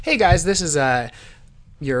Hey guys, this is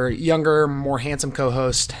your younger, more handsome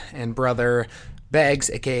co-host and brother, Bags,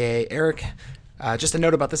 aka Eric. Just a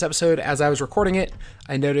note about this episode: as I was recording it,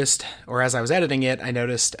 I noticed, or as I was editing it, I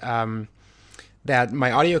noticed that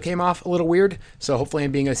my audio came off a little weird. So hopefully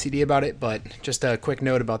I'm being OCD about it. But just a quick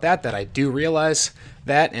note about that I do realize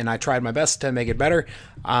that, and I tried my best to make it better.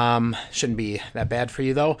 Shouldn't be that bad for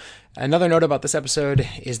you though. Another note about this episode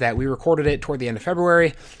is that we recorded it toward the end of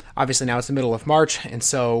February. Obviously now it's the middle of March, and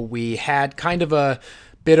so we had kind of a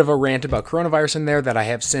bit of a rant about coronavirus in there that I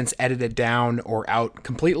have since edited down or out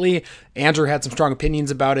completely. Andrew had some strong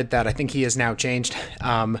opinions about it that I think he has now changed,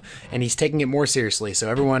 and he's taking it more seriously. So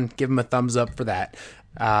everyone give him a thumbs up for that.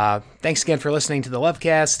 Thanks again for listening to the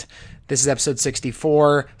Lovecast. This is episode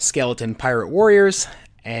 64, Skeleton Pirate Warriors,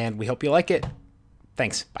 and we hope you like it.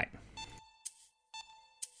 Thanks. Bye.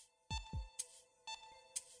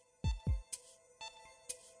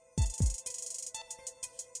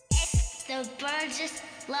 The Burgess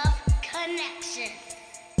Love Connection.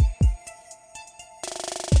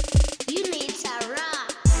 You need to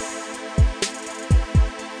rock.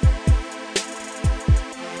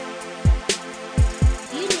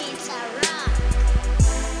 You need to rock.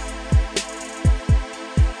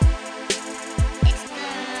 It's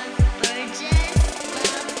the Burgess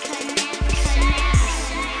Love Connection.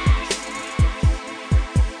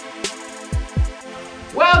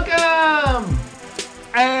 Welcome!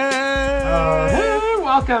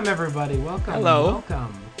 Welcome, everybody. Welcome. Hello.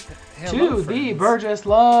 Welcome Hello, to friends. the Burgess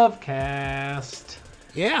Lovecast.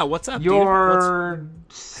 Yeah, what's up, Your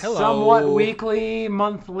Hello. somewhat weekly,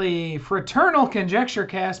 monthly, fraternal conjecture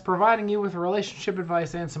cast providing you with relationship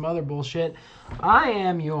advice and some other bullshit. I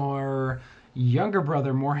am your younger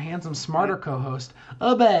brother, more handsome, smarter co-host,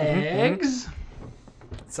 Bags.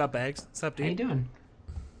 What's up, Bags? What's up, dude? How you doing?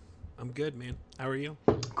 I'm good, man. How are you?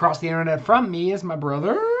 Across the internet from me is my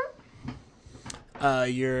brother.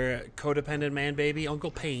 Your codependent man baby,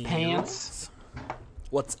 Uncle Pants.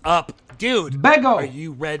 What's up, dude? Bego. Are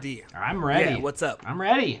you ready? I'm ready. Yeah, what's up? I'm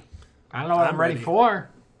ready. I don't know what I'm ready ready. for.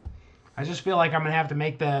 I just feel like I'm gonna have to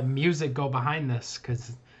make the music go behind this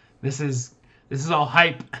because this is all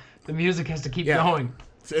hype. The music has to keep going.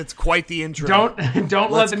 It's quite the intro.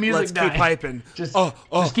 Don't let the music let's die. keep hyping. Just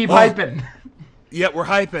just keep hyping. Yeah, we're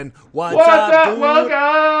hyping. What's What's up, up? dude?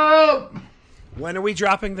 Welcome. When are we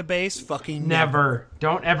dropping the bass? Fucking Never.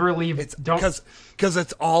 Don't ever leave. It's Don't. because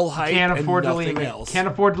it's all hype Can't and afford to nothing leave it. else. Can't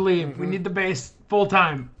afford to leave. We need the bass full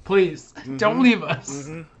time, please. Don't leave us.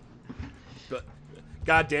 But,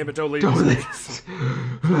 God damn it! Don't leave Don't us.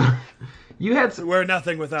 leave. You had some. We're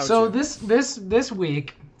nothing without So you. this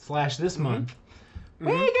week / this month, we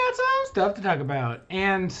got some stuff to talk about,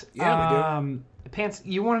 and Yeah, we do. Pants,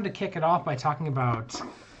 you wanted to kick it off by talking about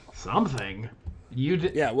something. You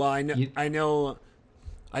did. Yeah, well, I know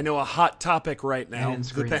a hot topic right now, didn't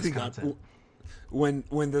screen this depending on content.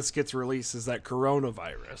 when this gets released, is that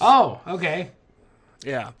coronavirus. Oh, okay.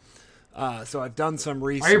 Yeah. So I've done some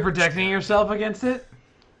research. Are you protecting yourself against it?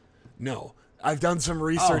 No, I've done some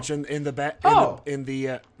research in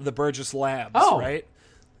the the Burgess Labs. Oh. Right.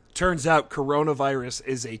 Turns out coronavirus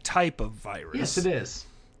is a type of virus. Yes, it is.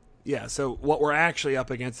 Yeah. So what we're actually up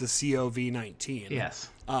against is COVID-19. Yes.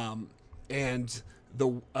 And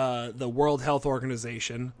the World Health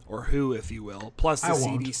Organization, or WHO, if you will, plus the I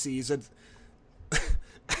won't. CDC's.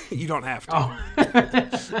 You don't have to. Oh.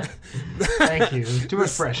 Thank you. Too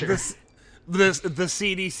much pressure. The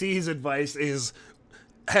CDC's advice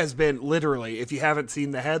has been literally, if you haven't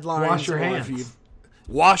seen the headlines, Wash your or hands. if you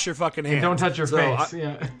wash your fucking hands. And don't touch your face.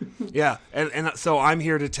 Yeah, and so I'm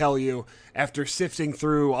here to tell you, after sifting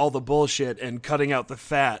through all the bullshit and cutting out the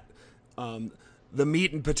fat, the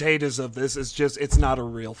meat and potatoes of this is it's not a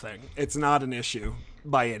real thing. It's not an issue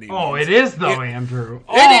by any means. Oh, it is though, Andrew.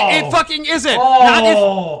 It fucking isn't.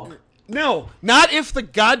 Oh. Not if the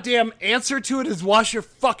goddamn answer to it is wash your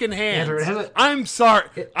fucking hands. Andrew, it has a- I'm sorry.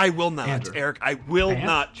 I will not, Andrew. Eric. I will Pants?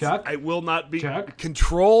 not. Chuck? I will not be Chuck?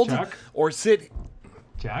 controlled Chuck? or sit.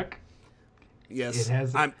 Chuck. Yes, It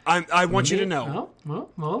has- I want you to know. Oh, well,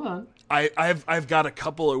 hold on. I've got a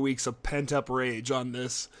couple of weeks of pent up rage on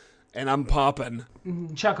this, and I'm popping.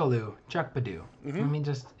 Chuckaloo, Chuck Badoo. Let me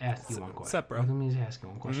just ask you one question. What's up, bro? Let me just ask you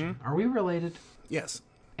one question. Are we related? Yes,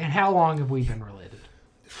 And how long have we been related?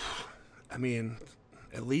 I mean,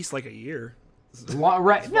 at least like a year,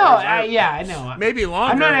 Right? No, I know. maybe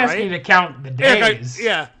longer. I'm not asking right? you to count the Eric, days.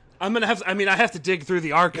 yeah. I'm gonna have. I mean, I have to dig through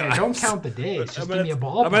the archives. Yeah, don't count the days. Just give me a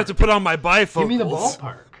ballpark. I'm gonna have to put on my bifocals. Give me the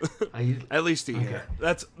ballpark. At least a year.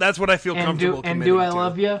 That's what I feel And comfortable do committing I to.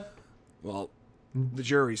 love you? Well, the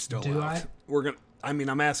jury's still Do out. I? We're gonna. I mean,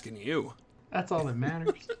 I'm asking you. That's all that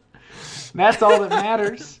matters. That's all that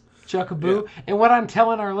matters. Chuckaboo. Yeah. And what I'm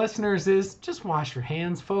telling our listeners is just wash your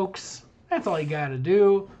hands, folks. That's all you got to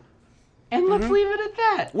do. And let's leave it at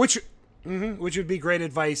that. Which would be great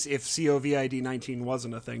advice if COVID-19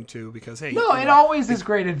 wasn't a thing, too, because, hey... No, it always is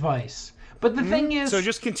great advice. But the thing is... So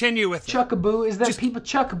just continue with Chuckaboo is that people...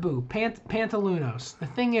 Chuckaboo, Pantalunos. The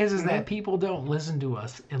thing is that people don't listen to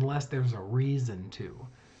us unless there's a reason to.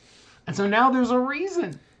 And so now there's a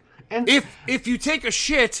reason. And if you take a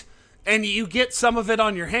shit and you get some of it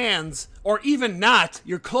on your hands, or even not,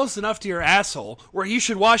 you're close enough to your asshole where you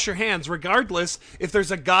should wash your hands regardless if there's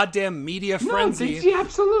a goddamn media frenzy. No,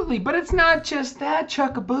 absolutely. But it's not just that,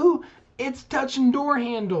 Chuckaboo. It's touching door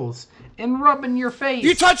handles and rubbing your face.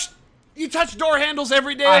 You touch door handles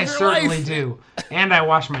every day of your life. I certainly do. And I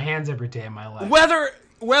wash my hands every day of my life. Whether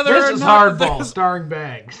this or is not... Hardball, starring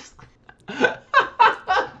Bags.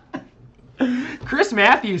 Chris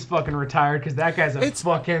Matthews fucking retired because that guy's a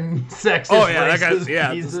fucking sexist,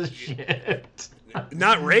 racist piece of shit.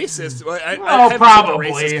 Not racist.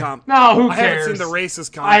 Probably. No, who cares? I haven't seen the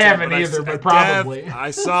racist content. I haven't either, but probably. I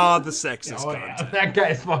saw the sexist content. Yeah. That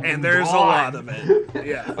guy's fucking and there's gone. A lot of it.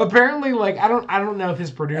 Yeah. Apparently, like I don't know if his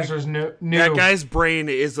producers knew. That guy's brain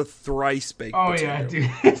is a thrice baked potato. Yeah, dude.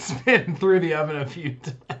 It's been through the oven a few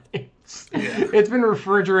times. Yeah. It's been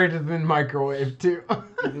refrigerated and microwaved too.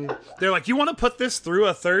 They're like, you want to put this through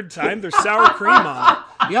a third time? There's sour cream on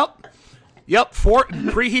it. Yep.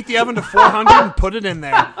 Preheat the oven to 400 and put it in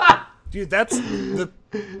there. Dude, that's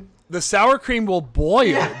the sour cream will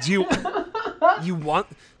boil. Do you want?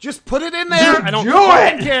 Just put it in there. I don't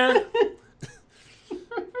care.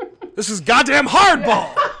 This is goddamn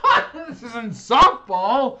hardball. This isn't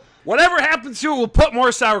softball. Whatever happens to it, we'll put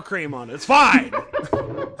more sour cream on it. It's fine.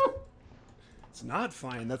 It's not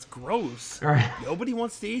fine. That's gross. All right. Nobody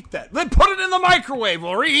wants to eat that. Then put it in the microwave.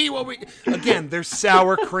 We'll reheat what we... Again, there's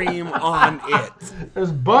sour cream on it.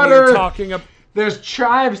 There's butter. Talking about... There's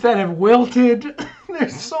chives that have wilted.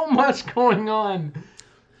 There's so much going on.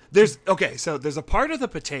 There's a part of the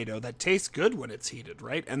potato that tastes good when it's heated,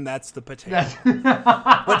 right? And that's the potato.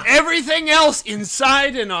 But everything else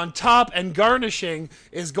inside and on top and garnishing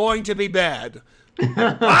is going to be bad.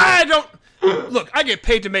 Look, I get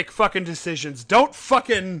paid to make fucking decisions. Don't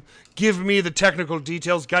fucking give me the technical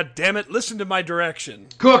details. God damn it. Listen to my direction.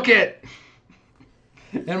 Cook it.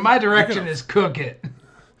 And my direction is cook it.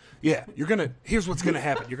 Yeah, here's what's going to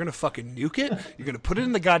happen. You're going to fucking nuke it. You're going to put it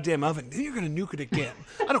in the goddamn oven. Then you're going to nuke it again.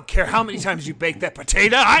 I don't care how many times you bake that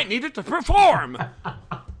potato. I need it to perform.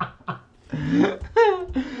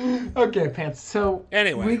 Okay, Pants. So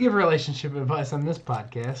anyway, we give relationship advice on this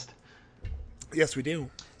podcast. Yes, we do.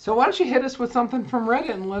 So why don't you hit us with something from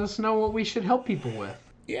Reddit and let us know what we should help people with?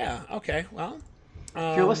 Yeah, okay. Well,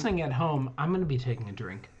 if you're listening at home, I'm going to be taking a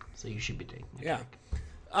drink. So you should be taking a drink.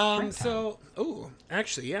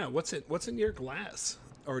 Actually, yeah. What's in your glass?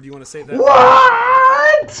 Or do you want to say that?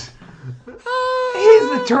 What?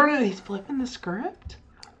 He's flipping the script.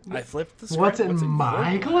 I flipped the script. What's in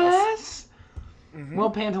my glass? Mm-hmm. Well,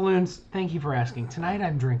 Pantaloons, thank you for asking. Tonight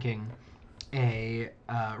I'm drinking a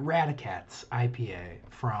Radicats IPA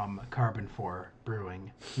from Carbon 4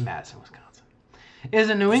 Brewing, Madison, Wisconsin. It is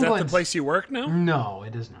a New England. Is that the place you work now? No,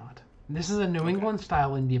 it is not. This is a New England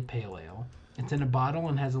style India Pale Ale. It's in a bottle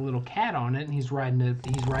and has a little cat on it, and he's riding a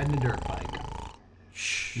dirt bike.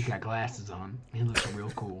 Shh. He's got glasses on. He looks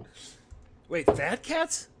real cool. Wait, Fat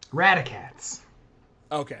Cats? Radicats.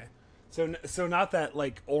 Okay. So not that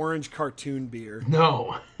like orange cartoon beer.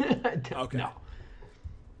 No. Okay. No.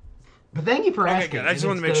 But thank you for asking. Good. I just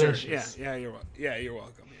want to make delicious. sure. You're welcome. You're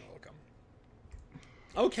welcome.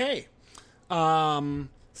 Okay.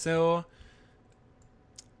 So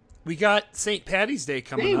we got St. Patty's Day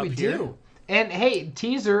coming up here. We do. And hey,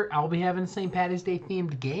 teaser, I'll be having a St. Patty's Day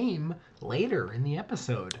themed game later in the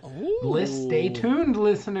episode. Ooh. Stay tuned,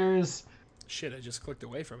 listeners. Shit, I just clicked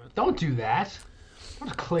away from it. Don't do that.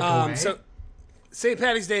 Don't click away. So St.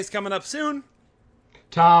 Patty's Day is coming up soon.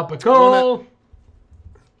 Topical.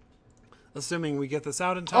 Assuming we get this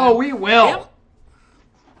out in time. Oh, we will.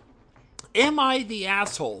 Am I the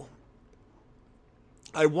asshole?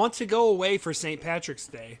 I want to go away for St. Patrick's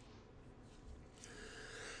Day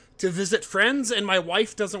to visit friends, and my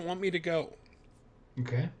wife doesn't want me to go.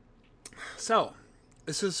 Okay. So,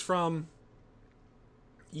 this is from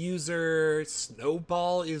user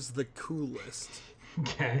Snowball is the coolest.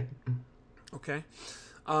 Okay.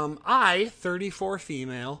 I, 34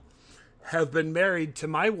 female, have been married to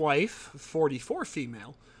my wife, 44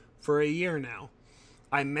 female, for a year now.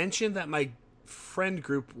 I mentioned that my friend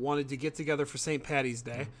group wanted to get together for St. Patty's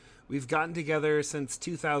Day. We've gotten together since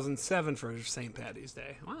 2007 for St. Patty's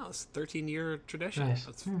Day. Wow, it's a 13-year tradition. Nice.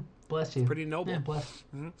 Bless you. Pretty noble. Yeah,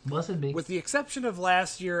 blessed be. With the exception of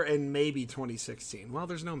last year and maybe 2016. Well,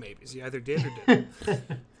 there's no maybes. You either did or didn't.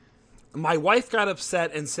 My wife got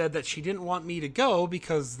upset and said that she didn't want me to go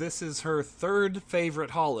because this is her third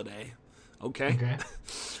favorite holiday. Okay.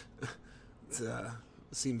 It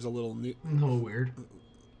seems a little new. A little weird.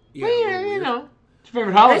 Yeah, Well, a yeah, little you weird. know. It's your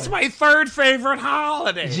favorite holiday. It's my third favorite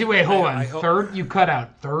holiday. Wait, hold on. I hope- Third? You cut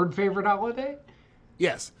out third favorite holiday?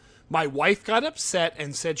 Yes. My wife got upset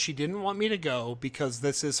and said she didn't want me to go because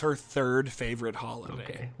this is her third favorite holiday.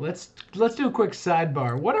 Okay. Let's do a quick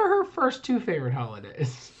sidebar. What are her first two favorite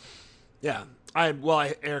holidays? Yeah.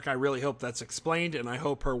 Eric, I really hope that's explained, and I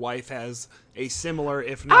hope her wife has a similar,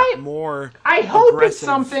 if not more, I hope it's aggressive-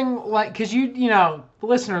 something like, because you know,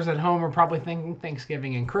 listeners at home are probably thinking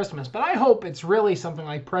Thanksgiving and Christmas, but I hope it's really something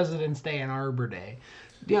like President's Day and Arbor Day.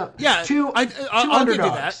 Yeah, Yeah, two I'll underdogs. give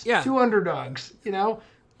you that, yeah. Two underdogs. You know,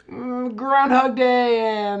 Groundhog Day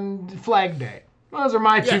and Flag Day. Those are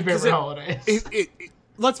my two 'cause favorite holidays.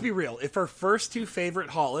 Let's be real. If her first two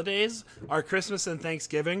favorite holidays are Christmas and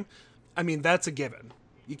Thanksgiving, I mean, that's a given.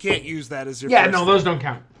 You can't use that as your Yeah, first no, those don't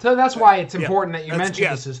count. So that's why it's important that you That's- mention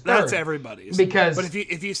yeah, this as third. That's everybody's. Because- but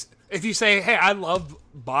if you say, hey, I love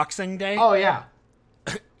Boxing Day, Oh yeah,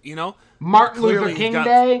 you know, Martin clearly Luther you've King got-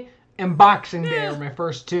 Day and Boxing Day are my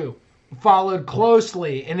first two. Followed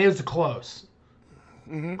closely, and it was close.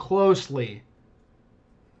 Closely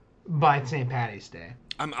by St. Patty's Day.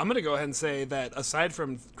 I'm going to go ahead and say that aside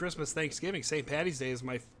from Christmas, Thanksgiving, St. Patty's Day is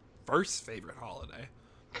my first favorite holiday.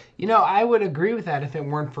 You know, I would agree with that if it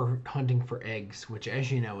weren't for hunting for eggs, which,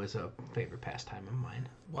 as you know, is a favorite pastime of mine.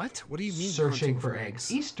 What? What do you mean? Searching hunting for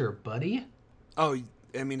eggs. Easter, buddy. Oh,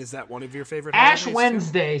 I mean, is that one of your favorite Ash holidays, too?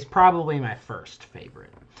 Wednesday is probably my first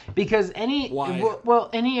favorite because Why? well,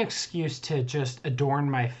 any excuse to just adorn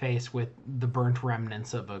my face with the burnt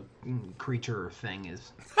remnants of a creature or thing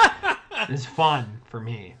is fun for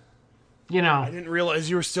me. You know. I didn't realize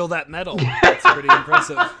you were still that metal. That's pretty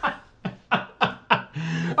impressive.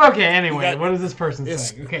 Okay. Anyway, got- what is this person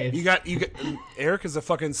It's- saying? Okay, You got. Eric is a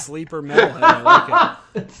fucking sleeper metalhead. I like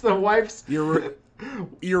it. it's the wife's.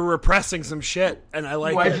 You're repressing some shit, and I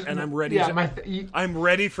like wife's it. And I'm ready. Yeah, I'm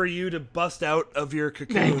ready for you to bust out of your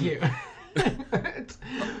cocoon. thank you.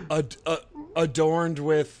 Adorned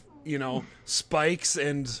with spikes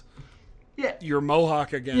and Yeah. your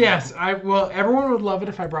mohawk again. Yes, everyone would love it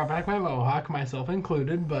if I brought back my mohawk, myself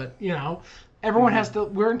included. But everyone has to.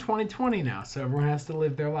 We're in 2020 now, so everyone has to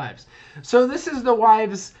live their lives. So this is the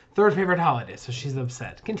wife's third favorite holiday. So she's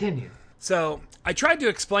upset. Continue. So I tried to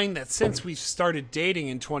explain that since we started dating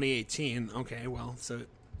in 2018. Okay, well, so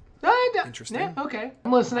Interesting. Yeah, okay.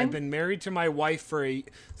 I'm listening. I've been married to my wife for a.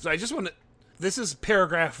 So I just want to. This is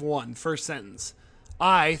paragraph 1, first sentence.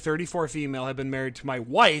 I, 34 female, have been married to my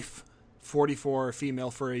wife, 44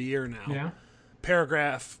 female, for a year now. Yeah.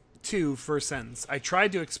 Paragraph 2, first sentence. I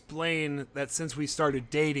tried to explain that since we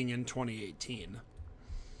started dating in 2018.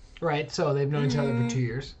 Right. So they've known each other for 2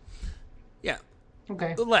 years. Yeah,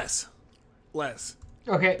 Okay. less.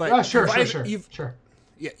 Okay. But Sure. you've- Sure.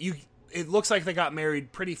 Yeah, it looks like they got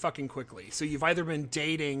married pretty fucking quickly. So you've either been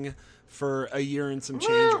dating for a year and some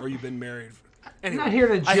change, or you've been married. I'm Anyway, not here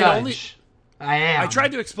to I judge. had only- I am. I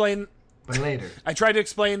tried to explain. But later. I tried to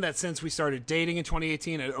explain that since we started dating in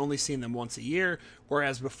 2018, I'd only seen them once a year,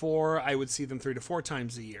 whereas before I would see them 3 to 4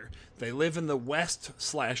 times a year. They live in the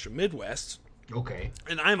West/Midwest, Okay.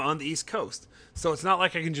 and I'm on the East Coast, so it's not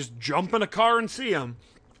like I can just jump in a car and see them.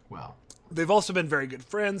 Well. They've also been very good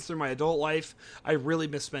friends through my adult life. I really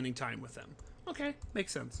miss spending time with them. Okay,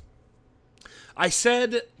 makes sense. I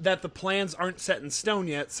said that the plans aren't set in stone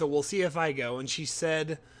yet, so we'll see if I go. And she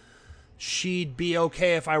said she'd be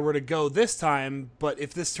okay if I were to go this time, but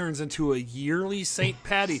if this turns into a yearly St.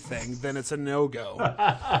 Patty thing, then it's a no-go.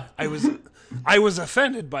 I was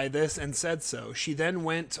offended by this and said so. She then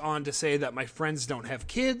went on to say that my friends don't have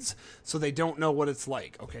kids, so they don't know what it's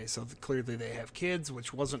like. Okay, so clearly they have kids,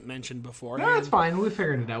 which wasn't mentioned before. No, that's fine. We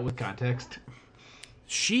figured it out with context.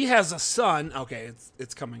 She has a son. Okay,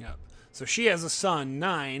 it's coming up. So she has a son,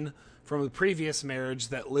 9, from a previous marriage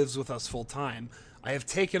that lives with us full time. I have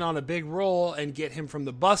taken on a big role and get him from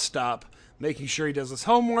the bus stop, making sure he does his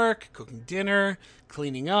homework, cooking dinner,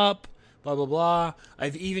 cleaning up, blah, blah, blah.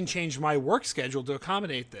 I've even changed my work schedule to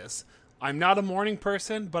accommodate this. I'm not a morning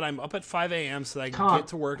person, but I'm up at 5 a.m. so that I can get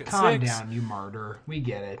to work at 6. Calm down, you martyr. We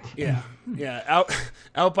get it. Yeah.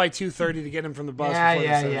 Out by 2:30 to get him from the bus. Yeah. before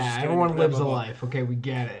the sun is starting Everyone to lives a blah, blah, blah. life. Okay, we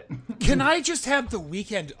get it. Can I just have the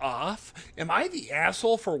weekend off? Am I the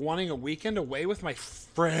asshole for wanting a weekend away with my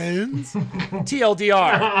friends?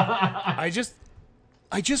 TLDR.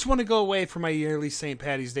 I just want to go away for my yearly St.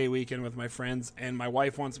 Patty's Day weekend with my friends, and my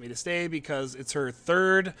wife wants me to stay because it's her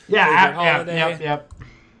third favorite holiday. Yep.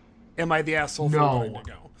 Am I the asshole for No. wanting to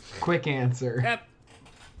go? Quick answer.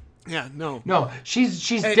 Yeah, no. No, she's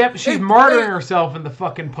Hey, martyring herself in the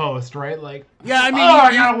fucking post, right? Like, Yeah, I mean,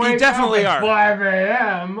 I gotta wake you definitely up at are. 5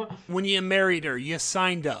 a.m. When you married her, you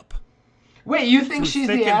signed up. Wait, you think she's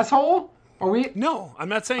the asshole? Are we? No, I'm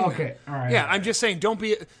not saying that. Okay, all right. Yeah, all right. I'm just saying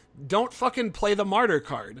don't fucking play the martyr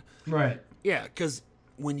card. Right. Yeah, because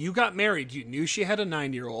when you got married, you knew she had a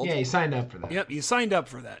 9-year-old. Yeah, you signed up for that. Yep, you signed up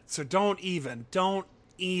for that. So don't even,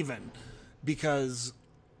 because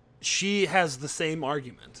she has the same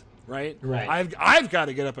argument, right? Right. I've got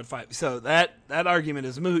to get up at 5. So that argument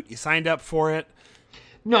is moot. You signed up for it.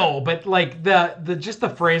 No, but like the just the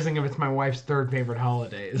phrasing of it's my wife's third favorite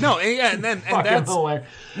holiday. Is No, yeah, and fucking that's hilarious.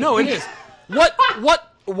 no, it is.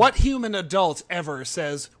 What human adult ever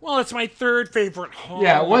says, "Well, it's my third favorite holiday"?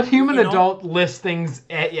 Yeah, what human you know? adult lists things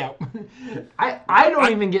at, yeah.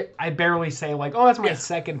 I barely say like, oh, that's my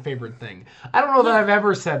second favorite thing. I don't know that I've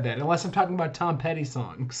ever said that unless I'm talking about Tom Petty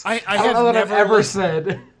songs. I don't have know that never I've ever listened-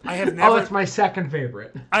 said, I have oh, never. it's my second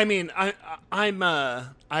favorite. I mean, I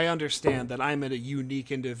understand that I'm a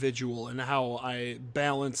unique individual in how I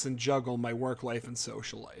balance and juggle my work life and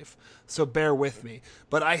social life. So bear with me.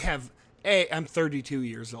 But I'm 32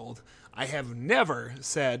 years old. I have never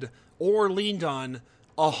said or leaned on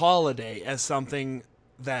a holiday as something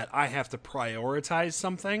that I have to prioritize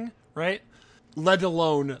something, right? Let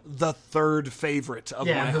alone the third favorite of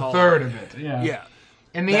my Yeah, the holiday. third of it. Yeah. Yeah.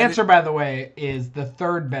 And the That answer, by the way, is the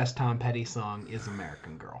third best Tom Petty song is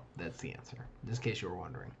American Girl. That's the answer, just in case you were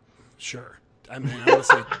wondering. Sure. I mean,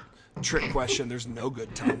 honestly, trick question. There's no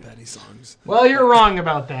good Tom Petty songs. Well, you're wrong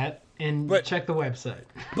about that, and But- check the website.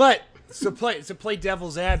 But so play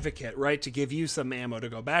devil's advocate, right? To give you some ammo to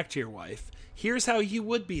go back to your wife. Here's how you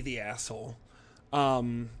would be the asshole.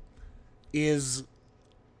 Dude,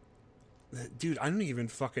 I don't even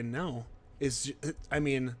fucking know.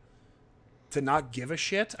 To not give a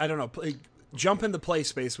shit. I don't know. Jump in the play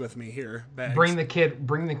space with me here, Bags. Bring the kid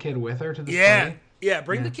with her to the Yeah, party. yeah.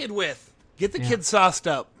 Bring the kid with. Get the Yeah. kid sauced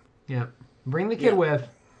up. Yeah. Bring the kid Yeah. with.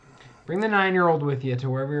 Bring the 9-year-old with you to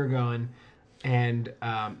wherever you're going, and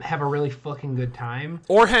have a really fucking good time.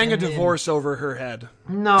 Or hang a And then- divorce over her head.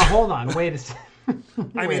 No, hold on. Wait a second.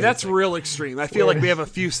 I mean, that's real extreme. I feel Wait like we a- have a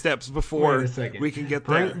few steps before Wait a second. we can get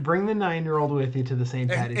there. Bring the 9-year-old with you to the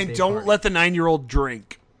St. Patty's Day And don't party. let the 9-year-old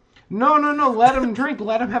drink. No. Let him drink.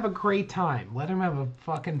 Let him have a great time. Let him have a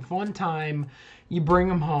fucking fun time. You bring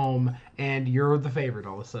him home, and you're the favorite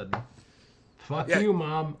all of a sudden. Fuck Yeah. you,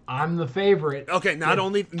 Mom. I'm the favorite. Okay, not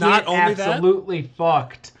only Get that. absolutely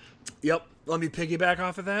fucked. Yep. Let me piggyback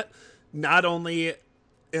off of that. Not only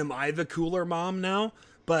am I the cooler mom now,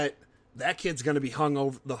 but that kid's gonna be hung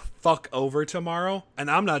over the fuck over tomorrow, and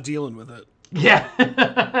I'm not dealing with it. Yeah.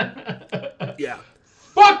 Yeah.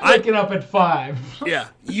 Fuck waking up at 5. Yeah.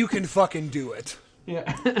 You can fucking do it.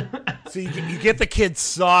 Yeah. So you get the kid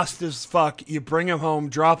sauced as fuck, you bring him home,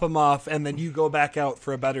 drop him off, and then you go back out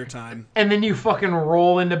for a better time. And then you fucking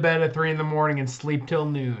roll into bed at 3 a.m. and sleep till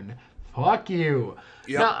noon. Fuck you.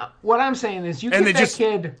 Yep. Now, what I'm saying is, you And get they that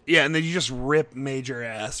kid. Yeah, and then you just rip major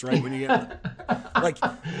ass, right? When you get like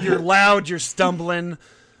you're loud, you're stumbling,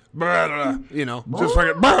 blah, blah, you know, just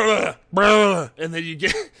fucking blah, blah, and then you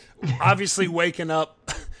get obviously waking up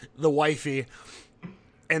the wifey,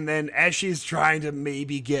 and then as she's trying to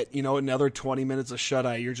maybe get, you know, another 20 minutes of shut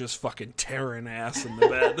eye, you're just fucking tearing ass in the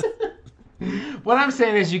bed. What I'm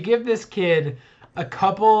saying is, you give this kid a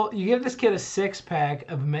 6-pack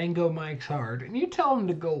of Mango Mike's Hard, and you tell him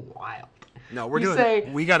to go wild. No,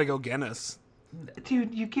 we got to go Guinness.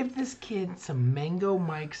 Dude, you give this kid some Mango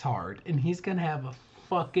Mike's Hard, and he's gonna have a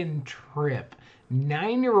fucking trip.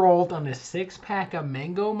 9-year-old on a 6-pack of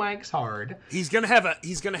Mango Mike's Hard. He's gonna have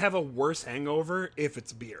a worse hangover if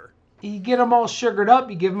it's beer. You get them all sugared up,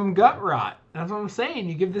 you give them gut rot. That's what I'm saying.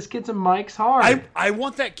 You give this kid some Mike's Hard. I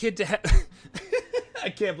want that kid to have. I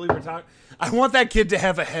can't believe we're talking. I want that kid to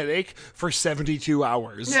have a headache for 72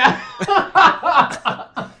 hours. Yeah.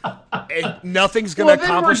 And nothing's Well, gonna then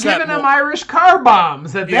we're accomplish that. giving him Irish car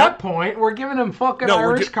bombs. At Yep. that point, we're giving him fucking No, we're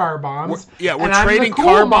Irish gi- car bombs. We're and I'm the trading cool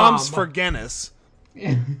car bombs mom. for Guinness.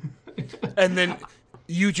 And then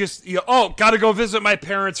gotta go visit my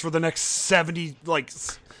parents for the next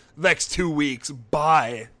next 2 weeks.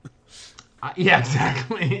 Bye. Yeah,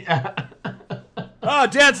 exactly. Oh,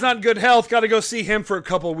 Dad's not in good health. Gotta go see him for a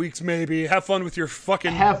couple weeks, maybe. Have fun with your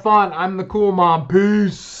fucking. Have fun. I'm the cool mom.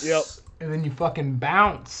 Peace. Yep. And then you fucking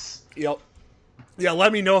bounce. Yep. Yeah,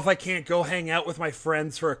 let me know if I can't go hang out with my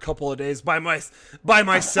friends for a couple of days by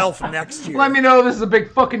myself next year. Let me know this is a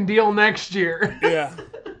big fucking deal next year. Yeah.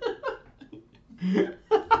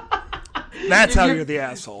 That's how you're the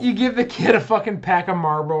asshole. You give the kid a fucking pack of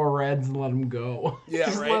Marlboro Reds and let him go. Yeah,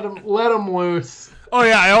 Just right. let him loose. Oh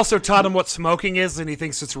yeah, I also taught him what smoking is, and he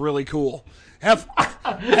thinks it's really cool. Have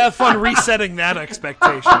fun resetting that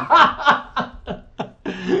expectation.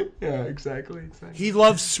 Yeah, exactly. He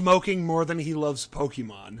loves smoking more than he loves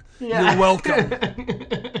Pokemon. Yeah. You're welcome.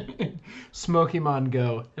 Smokemon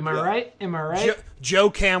Go. Am I right? Am I right? Joe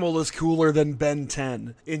Camel is cooler than Ben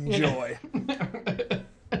 10. Enjoy.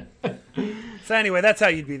 So anyway, that's how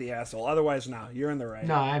you'd be the asshole. Otherwise, no, you're in the right.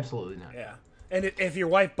 No, absolutely not. Yeah. And if your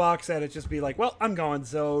wife balks at it, just be like, well, I'm going,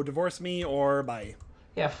 so divorce me or bye.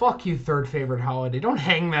 Yeah, fuck you, third favorite holiday. Don't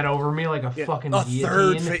hang that over me like a fucking A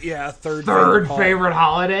guillotine. third favorite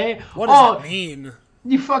holiday. What does that mean?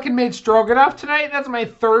 You fucking made stroganoff tonight? That's my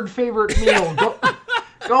third favorite meal.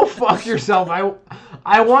 Go fuck yourself.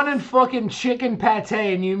 I wanted fucking chicken pate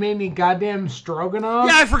and you made me goddamn stroganoff?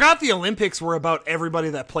 Yeah, I forgot the Olympics were about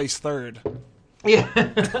everybody that placed third. Yeah.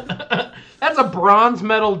 That's a bronze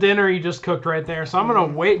medal dinner you just cooked right there, so I'm going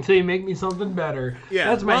to wait until you make me something better. Yeah.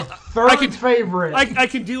 That's my third favorite. I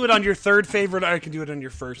can do it on your third favorite, or I can do it on your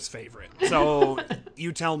first favorite. So,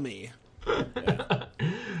 you tell me. Yeah.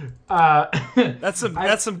 That's some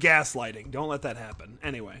gaslighting. Don't let that happen.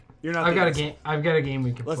 Anyway, you're not. I've got a game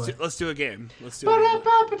we can play. Let's do a game. Let's do a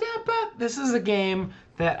game. This is a game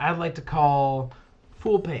that I'd like to call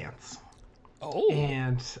Fool Pants. Oh.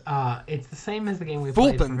 And it's the same as the game we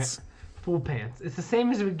played. Fool Pants. It's the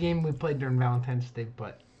same as the game we played during Valentine's Day,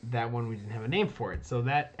 but that one we didn't have a name for it. So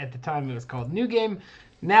that at the time it was called New Game.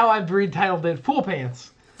 Now I've retitled it Fool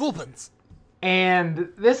Pants. Fool Pants. And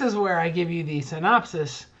this is where I give you the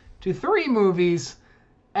synopsis to 3 movies,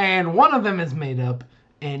 and one of them is made up,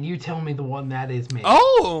 and you tell me the one that is made up.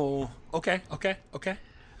 Oh, okay.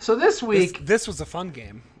 So this week... This was a fun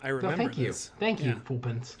game. I remember Thank you. this. Thank you, Fool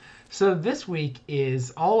Pants. So this week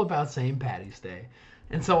is all about St. Patty's Day.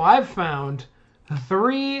 And so I've found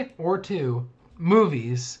 3 or 2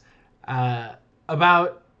 movies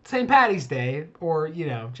about St. Patty's Day, or,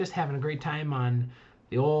 just having a great time on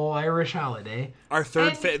the old Irish holiday. Our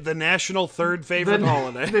the national third favorite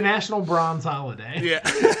holiday. The national bronze holiday.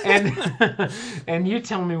 Yeah. And you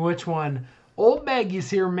tell me which one Old Maggie's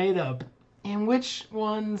here made up and which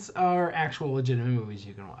ones are actual legitimate movies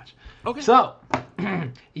you can watch. Okay. So,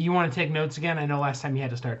 you want to take notes again? I know last time you had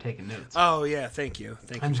to start taking notes. Oh, yeah. Thank you.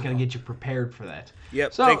 I'm just going to get you prepared for that.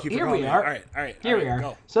 Yep. So, thank you for here calling we me. are. All right. Here we are.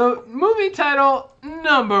 Go. So, movie title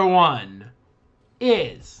number 1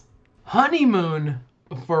 is Honeymoon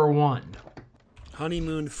for One.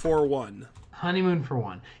 Honeymoon for One. Honeymoon for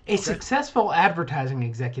One. A successful advertising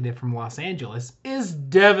executive from Los Angeles is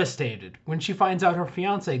devastated when she finds out her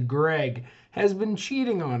fiance, Greg, has been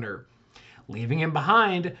cheating on her. Leaving him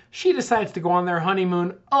behind, she decides to go on their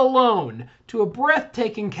honeymoon alone to a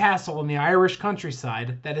breathtaking castle in the Irish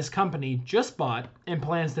countryside that his company just bought and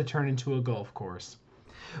plans to turn into a golf course.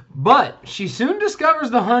 But she soon discovers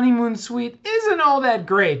the honeymoon suite isn't all that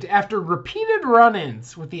great after repeated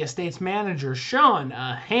run-ins with the estate's manager, Sean,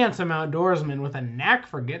 a handsome outdoorsman with a knack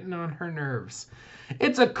for getting on her nerves.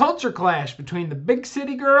 It's a culture clash between the big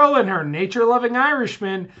city girl and her nature-loving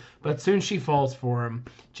Irishman, but soon she falls for him.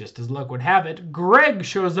 Just as luck would have it, Greg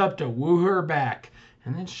shows up to woo her back,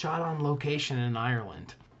 and then shot on location in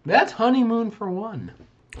Ireland. That's Honeymoon for One.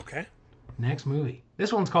 Okay. Next movie.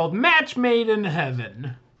 This one's called Match Made in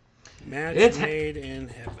Heaven. Made in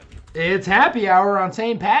Heaven. It's happy hour on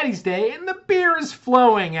St. Patty's Day, and the beer is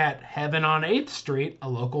flowing at Heaven on 8th Street, a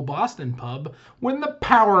local Boston pub, when the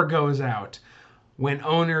power goes out. When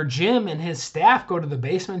owner Jim and his staff go to the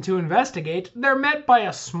basement to investigate, they're met by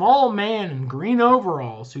a small man in green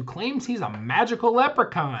overalls who claims he's a magical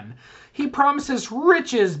leprechaun. He promises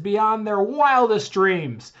riches beyond their wildest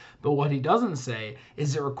dreams, but what he doesn't say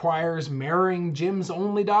is it requires marrying Jim's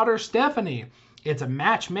only daughter, Stephanie. It's a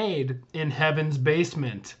match made in Heaven's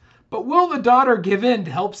basement. But will the daughter give in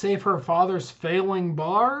to help save her father's failing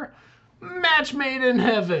bar? Match made in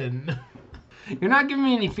Heaven. You're not giving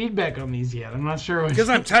me any feedback on these yet. I'm not sure. Because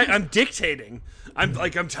I'm dictating. I'm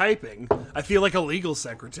typing. I feel like a legal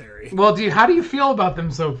secretary. Well, how do you feel about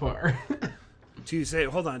them so far? To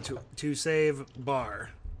save bar.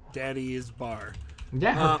 Daddy's bar.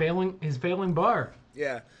 Yeah, his failing bar.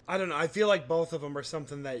 Yeah, I don't know. I feel like both of them are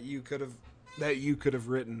something that you could have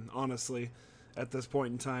written, honestly, at this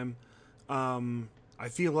point in time. I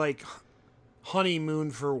feel like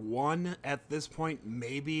Honeymoon for One at this point,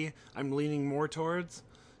 maybe I'm leaning more towards,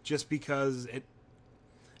 just because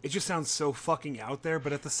it just sounds so fucking out there.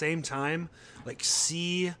 But at the same time, like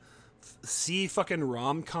see fucking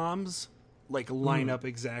rom-coms like line up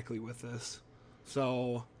exactly with this.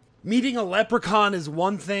 So meeting a leprechaun is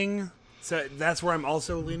one thing. So that's where I'm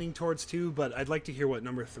also leaning towards too. But I'd like to hear what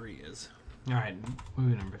number 3 is. All right,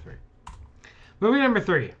 movie number 3. Movie number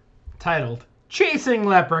 3, titled Chasing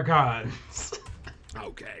Leprechauns.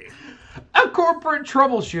 Okay. A corporate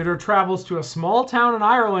troubleshooter travels to a small town in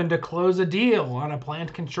Ireland to close a deal on a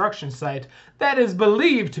planned construction site that is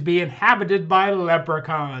believed to be inhabited by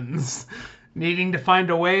leprechauns. Needing to find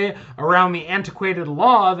a way around the antiquated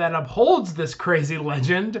law that upholds this crazy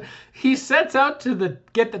legend, he sets out to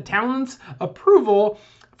get the town's approval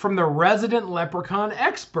from the resident leprechaun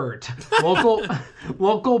expert,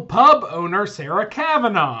 local pub owner Sarah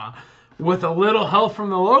Kavanaugh. With a little help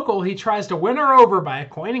from the local, he tries to win her over by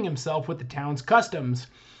acquainting himself with the town's customs.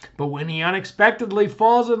 But when he unexpectedly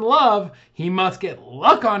falls in love, he must get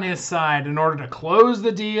luck on his side in order to close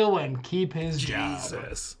the deal and keep his job.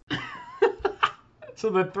 Jesus.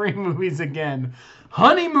 So the 3 movies again.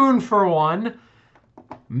 Honeymoon for One,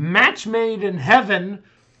 Match Made in Heaven,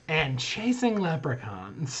 and Chasing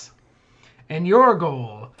Leprechauns. And your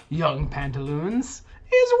goal, young pantaloons,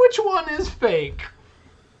 is which one is fake?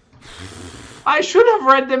 I should have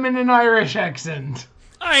read them in an Irish accent.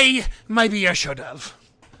 Maybe I should have.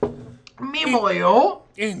 Mimolio.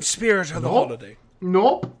 In spirit of the holiday.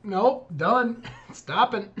 Nope, done.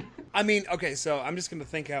 Stopping. I mean, okay, so I'm just gonna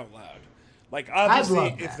think out loud. Like, love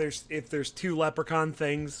obviously, that. if there's 2 leprechaun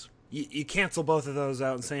things, you cancel both of those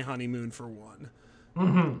out and say honeymoon for one.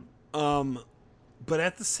 Mm-hmm. But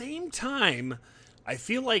at the same time, I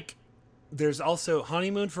feel like there's also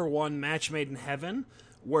honeymoon for one, match made in heaven,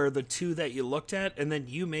 were the 2 that you looked at, and then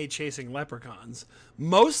you made Chasing Leprechauns.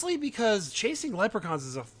 Mostly because Chasing Leprechauns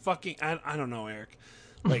is a fucking... I don't know, Eric.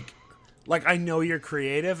 Like I know you're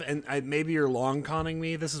creative, and maybe you're long-conning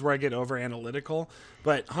me. This is where I get over-analytical.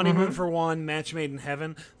 But Honeymoon for One, Match Made in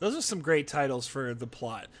Heaven, those are some great titles for the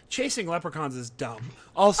plot. Chasing Leprechauns is dumb.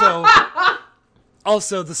 Also,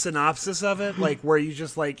 the synopsis of it, like, where you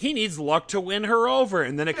just, like, he needs luck to win her over,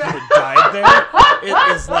 and then it kind of died there.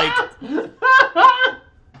 It is like...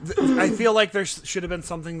 I feel like there should have been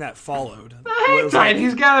something that followed. Like,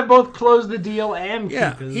 he's got to both close the deal and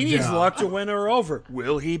keep his he needs job. luck to win her over.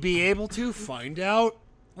 Will he be able to find out?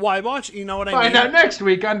 Why watch? You know what I mean? Find out next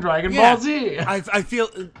week on Dragon Ball Z. I feel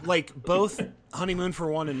like both Honeymoon for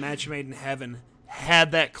One and Match Made in Heaven had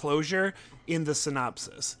that closure in the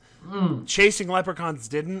synopsis. Chasing Leprechauns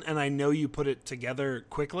didn't, and I know you put it together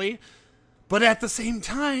quickly. But at the same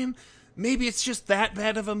time, maybe it's just that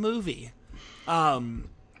bad of a movie. Oh,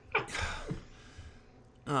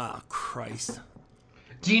 Christ.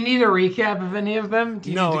 Do you need a recap of any of them?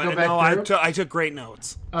 Do you need to go back through? I took great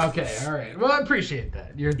notes. Okay, all right. Well, I appreciate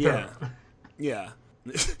that. You're thorough. Yeah.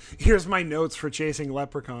 Here's my notes for Chasing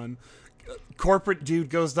Leprechaun. Corporate dude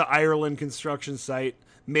goes to Ireland construction site.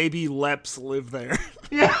 Maybe Leps live there.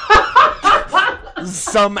 Yeah.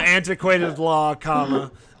 Some antiquated law,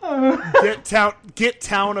 comma. Get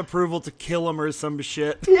town approval to kill him or some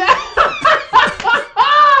shit. Yeah.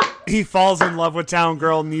 He falls in love with town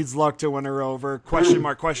girl, needs luck to win her over. Question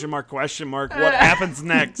mark, question mark, question mark. What happens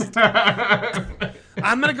next?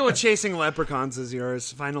 I'm going to go with Chasing Leprechauns as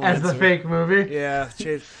yours. Final As answer. the fake movie? Yeah.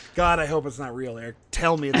 God, I hope it's not real, Eric.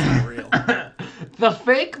 Tell me it's not real. The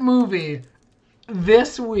fake movie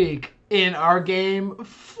this week in our game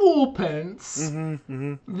Foolpence,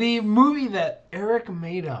 the movie that Eric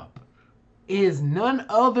made up, is none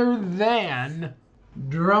other than,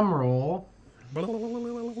 drumroll, Match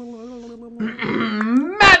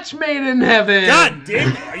Made in Heaven. God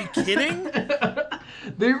damn it. Are you kidding?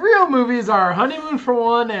 The real movies are Honeymoon for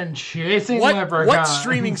One and Chasing Leprechauns. What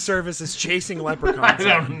streaming service is Chasing Leprechauns? I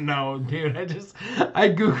don't know, dude. I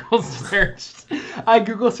Google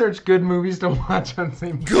searched good movies to watch on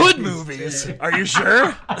St. Good movies? Are you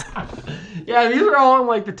sure? Yeah, these are all in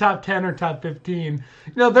like the top 10 or top 15.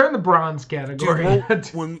 You know, they're in the bronze category.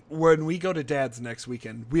 Dude, when we go to Dad's next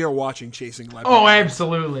weekend, we are watching Chasing Leprechauns. Oh,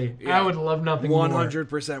 absolutely. Yeah. I would love nothing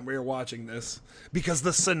 100% we are watching this. Because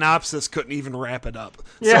the synopsis couldn't even wrap it up.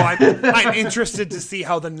 Yeah. So I'm interested to see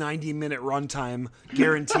how the 90-minute runtime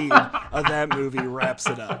guaranteed of that movie wraps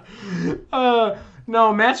it up.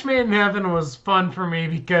 No, Match Made in Heaven was fun for me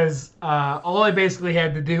because all I basically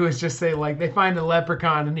had to do is just say, like, they find a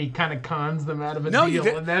leprechaun and he kind of cons them out of a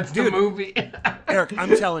deal, and that's the movie. Eric,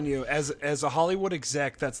 I'm telling you, as a Hollywood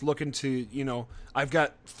exec that's looking to, I've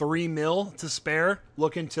got $3 million to spare,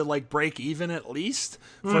 looking to, like, break even at least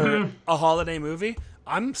for a holiday movie,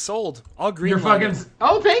 I'm sold. I'll greenlight it.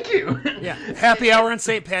 Oh, thank you. Yeah. Happy hour on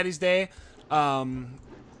St. Patty's Day.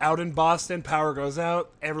 out in Boston, power goes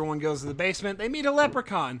out. Everyone goes to the basement. They meet a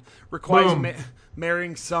leprechaun. Requires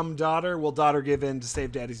marrying some daughter. Will daughter give in to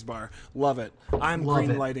save daddy's bar? Love it. I'm Love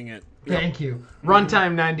green it. lighting it. Thank you.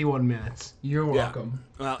 Runtime 91 minutes. You're welcome.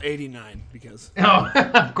 Well, 89 because Oh,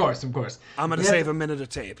 of course. I'm going to save a minute of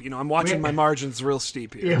tape. I'm watching my margins real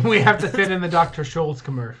steep here. Yeah, we have to fit in the Dr. Schultz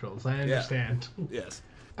commercials. I understand. Yes.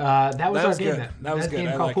 That was our game. Good. That was good. Game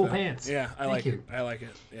I called like Cool that. Pants. Yeah, I Thank like you. it. I like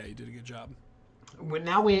it. Yeah, you did a good job.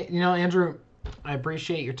 Now Andrew, I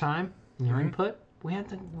appreciate your time and your input.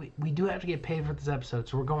 We do have to get paid for this episode,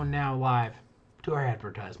 so we're going now live to our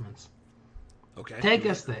advertisements. Okay. Take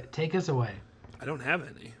us away. I don't have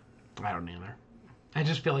any. I don't either. I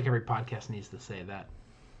just feel like every podcast needs to say that.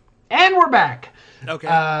 And we're back. Okay.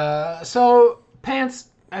 So Pants,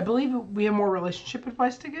 I believe we have more relationship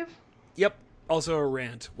advice to give. Yep. Also a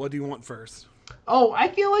rant. What do you want first? Oh, I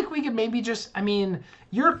feel like we could maybe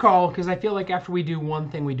your call, because I feel like after we do one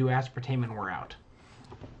thing, we do aspartame and we're out.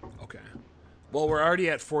 Okay. Well, we're already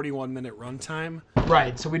at 41-minute runtime.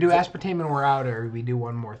 Right, so we do aspartame and we're out, or we do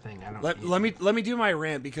one more thing. I don't know. Let me do my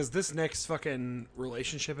rant because this next fucking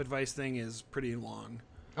relationship advice thing is pretty long.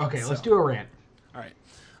 Okay, let's do a rant. All right.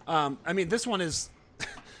 I mean, this one is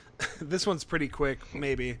this one's pretty quick,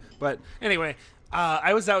 maybe. But anyway,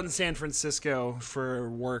 I was out in San Francisco for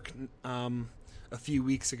work a few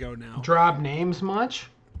weeks ago now. Drop names much?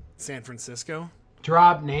 San Francisco?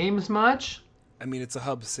 Drop names much? I mean, it's a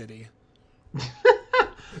hub city.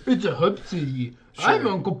 It's a hub city. Sure. I'm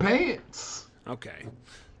Uncle Pants. Okay.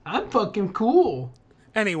 I'm fucking cool.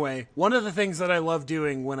 Anyway, one of the things that I love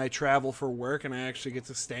doing when I travel for work and I actually get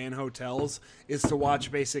to stay in hotels is to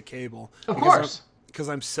watch basic cable. Of course. Because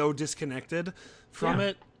I'm so disconnected from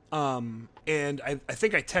it. And I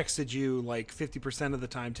think I texted you like 50% of the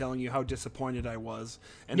time telling you how disappointed I was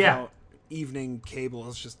and how evening cable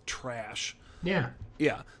is just trash. Yeah.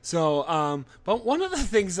 Yeah. So, but one of the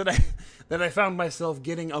things that I found myself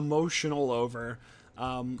getting emotional over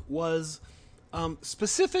was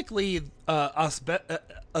specifically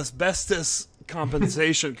asbestos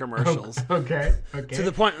compensation commercials. Okay. To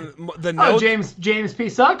the point, the note. James P.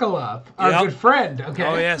 Sokolov, our good friend. Okay.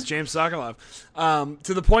 Oh yes, James Sokolov.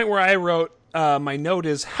 To the point where I wrote my note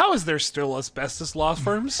is, how is there still asbestos law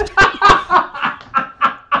firms?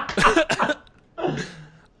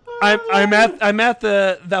 I'm at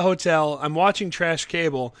the hotel. I'm watching trash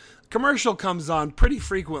cable. Commercial comes on pretty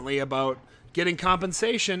frequently about getting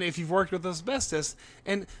compensation if you've worked with asbestos,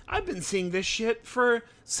 and I've been seeing this shit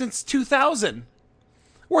since 2000.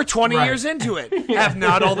 We're 20 years into it. Have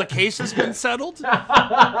not all the cases been settled?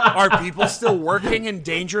 Are people still working in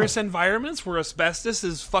dangerous environments where asbestos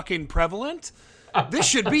is fucking prevalent? This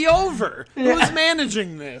should be over. Who's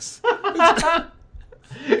managing this?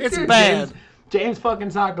 It's bad. James fucking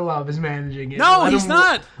Sokolov is managing it. No, he's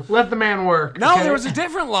not. Let the man work. No, okay? there was a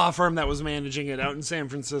different law firm that was managing it out in San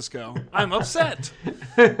Francisco. I'm upset.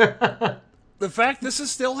 The fact this is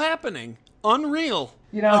still happening. Unreal.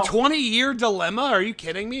 You know, a 20-year dilemma? Are you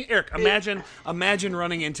kidding me? Eric, imagine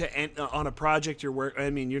running into on a project you're working. I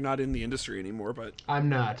mean, you're not in the industry anymore, but I'm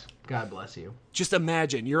not. God bless you. Just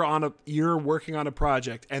imagine you're working on a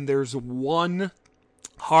project and there's one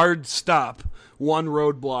hard stop, one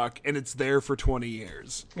roadblock, and it's there for 20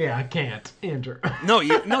 years. Yeah, I can't, Andrew. No,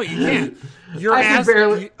 you can't.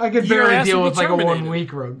 I could barely deal with like a 1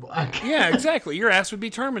 week roadblock. Yeah, exactly. Your ass would be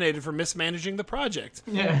terminated for mismanaging the project.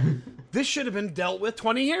 Yeah. This should have been dealt with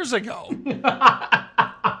 20 years ago.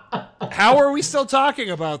 How are we still talking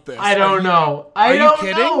about this? I don't know. Are you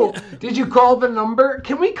kidding? Did you call the number?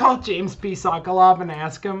 Can we call James P. Sokolov and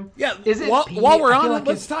ask him? Yeah. Is it while we're on it, like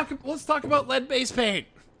let's talk about lead-based paint.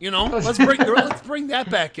 Let's bring that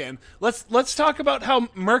back in. Let's talk about how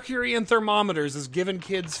mercury in thermometers is giving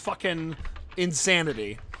kids fucking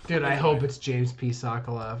insanity. Dude, I hope it's James P.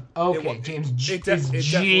 Sokolov. Okay,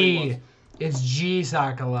 Definitely was. It's G.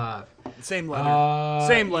 Sokolov. Same letter.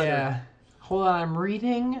 Same letter. Yeah. Hold on, I'm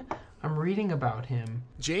reading about him.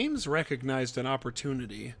 James recognized an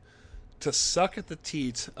opportunity to suck at the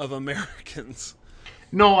teat of Americans.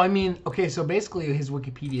 No, I mean, okay, so basically his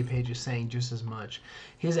Wikipedia page is saying just as much.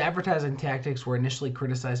 His advertising tactics were initially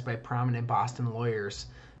criticized by prominent Boston lawyers.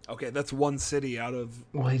 Okay, that's one city out of...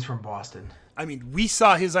 Well, he's from Boston. I mean, we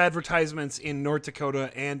saw his advertisements in North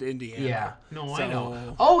Dakota and Indiana. Yeah. No, I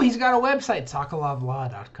know. Oh, he's got a website,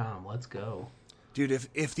 sokolovlaw.com. Let's go. Dude,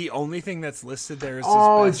 if the only thing that's listed there is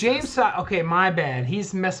James... Okay, my bad.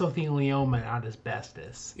 He's mesothelioma, not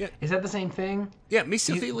asbestos. Yeah. Is that the same thing? Yeah,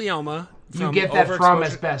 mesothelioma. You get that from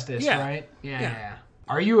asbestos, right? Yeah.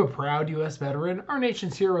 Are you a proud U.S. veteran? Our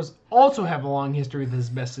nation's heroes also have a long history with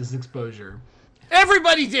asbestos exposure.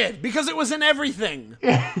 Everybody did, because it was in everything.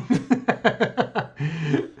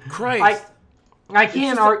 Christ. I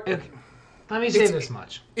can't argue. Let me say this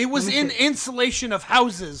much. It was in insulation of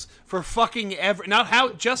houses for fucking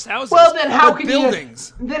just houses. Well, then how can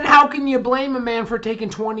buildings. Then how can you blame a man for taking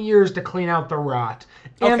 20 years to clean out the rot?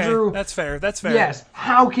 Andrew, okay, that's fair. That's fair. Yes.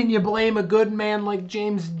 How can you blame a good man like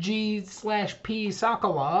James G/P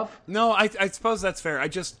Sokolov? No, I suppose that's fair.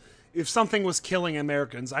 If something was killing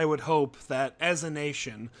Americans, I would hope that as a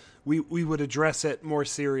nation, we would address it more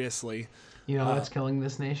seriously. You know what's killing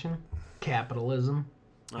this nation? Capitalism.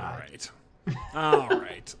 All right. All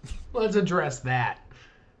right. Let's address that,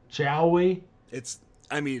 shall we?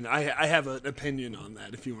 I have an opinion on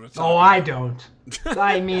that if you want to talk. Oh, I don't.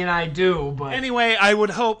 I mean, I do, but... Anyway, I would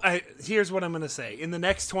hope... here's what I'm going to say. In the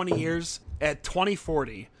next 20 years, at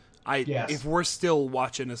 2040, if we're still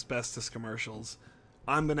watching asbestos commercials,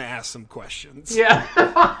 I'm going to ask some questions. Yeah.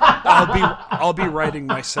 I'll be writing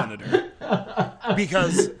my senator.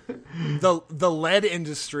 Because the lead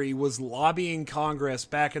industry was lobbying Congress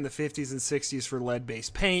back in the 50s and 60s for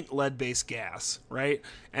lead-based paint, lead-based gas, right?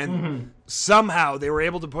 And somehow they were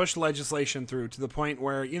able to push legislation through to the point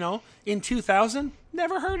where, in 2000,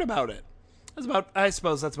 never heard about it. I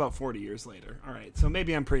suppose that's about 40 years later. All right, so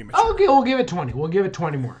maybe I'm pretty mature. Okay, we'll give it 20. We'll give it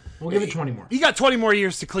 20 more. You got 20 more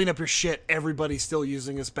years to clean up your shit. Everybody's still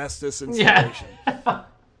using asbestos insulation. Yeah.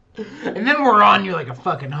 And then we're on you like a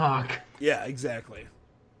fucking hawk. Yeah, exactly.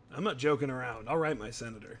 I'm not joking around. I'll write my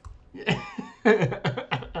senator.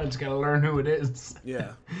 I just gotta learn who it is.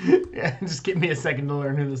 Yeah. Yeah, just give me a second to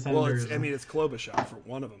learn who the senator is. It's Klobuchar.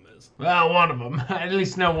 One of them is. Well, one of them. I at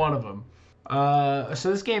least know one of them.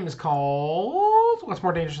 So this game is called What's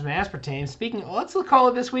More Dangerous Than Aspartame. Let's call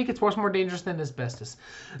it this week. It's What's More Dangerous Than Asbestos.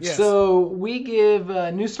 Yes. So we give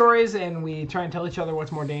news stories and we try and tell each other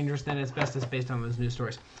what's more dangerous than asbestos based on those news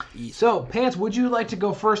stories. Yes. So, Pants, would you like to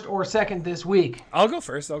go first or second this week? I'll go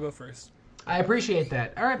first. I appreciate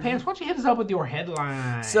that. All right, Pants, why don't you hit us up with your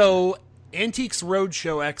headline? So, Antiques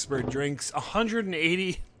Roadshow expert drinks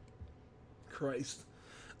 180... Christ.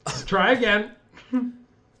 Try again.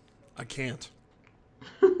 I can't.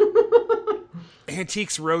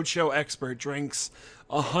 Antiques Roadshow expert drinks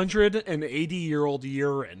 180-year-old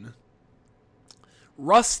urine,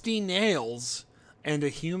 rusty nails, and a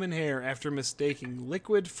human hair after mistaking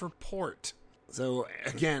liquid for port. So,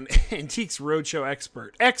 again, Antiques Roadshow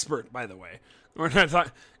expert, by the way. We're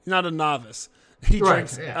not a novice. He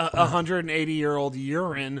drinks 180-year-old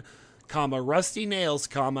urine, rusty nails,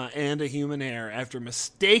 and a human hair after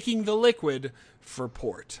mistaking the liquid for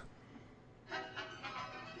port.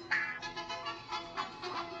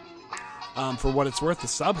 For what it's worth, the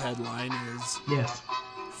subheadline is... Yes.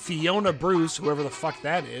 Fiona Bruce, whoever the fuck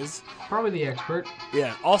that is... Probably the expert.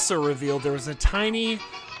 Yeah, also revealed there was a tiny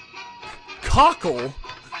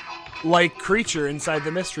cockle-like creature inside the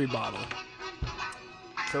mystery bottle.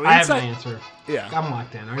 So I have an answer. Yeah. I'm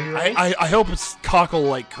locked in. Are you ready? I hope it's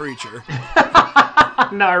cockle-like creature.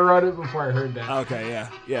 No, I wrote it before I heard that. Okay, yeah.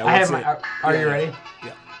 Yeah. I have my... Are you ready?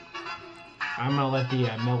 Yeah. I'm going to let the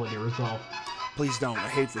melody resolve. Please don't. I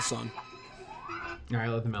hate the sun. All right,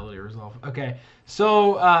 let the melody resolve. Okay,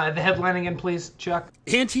 so the headline again, please, Chuck.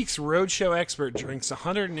 Antiques Roadshow expert drinks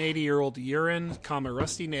 180-year-old urine,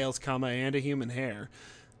 rusty nails, and a human hair.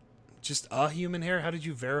 Just a human hair? How did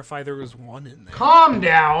you verify there was one in there? Calm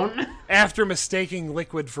down. After mistaking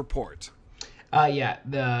liquid for port. Yeah.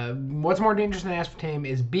 What's more dangerous than aspartame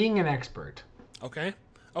is being an expert. Okay.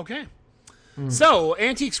 So,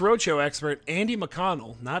 Antiques Roadshow expert Andy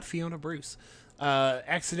McConnell, not Fiona Bruce,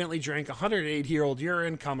 accidentally drank 180-year-old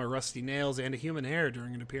urine, rusty nails, and a human hair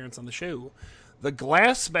during an appearance on the show. The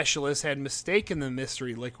glass specialist had mistaken the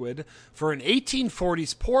mystery liquid for an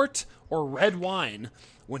 1840s port or red wine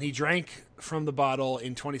when he drank from the bottle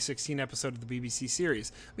in 2016 episode of the BBC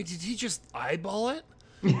series. I mean, did he just eyeball it?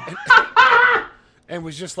 And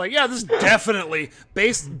was just like, yeah, this is definitely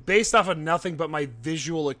based off of nothing but my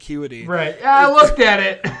visual acuity. Right. Yeah, I looked at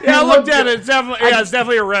it. Yeah, I looked at it. It's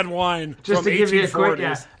definitely a red wine just from to give 1840s. you a quick,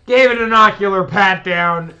 gave it an ocular pat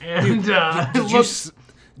down and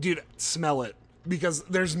dude, smell it, because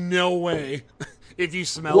there's no way if you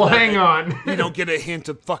smell. Well, that hang on. You don't get a hint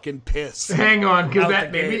of fucking piss. Hang on, because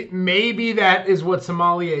that maybe that is what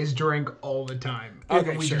sommeliers drink all the time.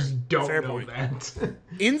 Okay, we sure. just don't Fair know point. that.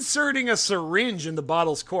 Inserting a syringe in the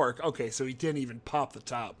bottle's cork. Okay, so he didn't even pop the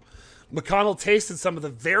top. McConnell tasted some of the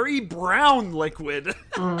very brown liquid.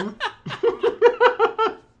 Mm-hmm.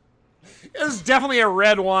 It's definitely a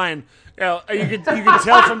red wine. You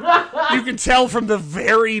can tell from the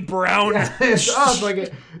very brown. It's like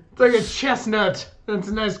a chestnut. That's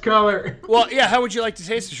a nice color. Well, yeah, how would you like to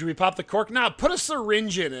taste it? Should we pop the cork? Nah, put a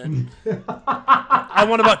syringe in it. I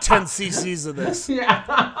want about 10 cc's of this.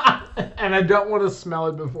 Yeah. And I don't want to smell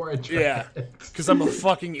it before I try Yeah, it. because I'm a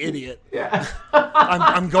fucking idiot. Yeah.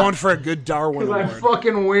 I'm going for a good Darwin Because Award. I'm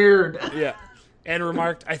fucking weird. Yeah. And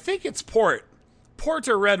remarked, I think it's port. Port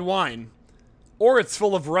or red wine. Or it's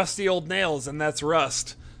full of rusty old nails, and that's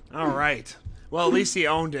rust. All right. Well, at least he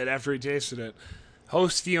owned it after he tasted it.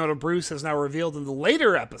 Host Fiona Bruce has now revealed in the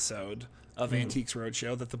later episode of Antiques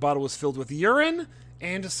Roadshow that the bottle was filled with urine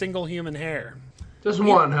and a single human hair. Just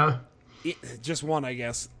one, huh? Just one, I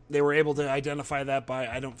guess. They were able to identify that by,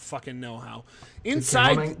 I don't fucking know how.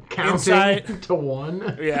 Inside to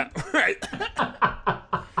one. Yeah, right.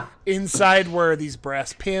 Inside were these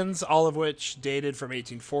brass pins, all of which dated from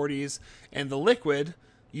 1840s, and the liquid,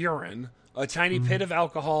 urine, a tiny pit of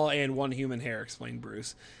alcohol, and one human hair, explained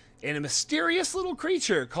Bruce. And a mysterious little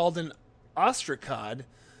creature called an ostracod,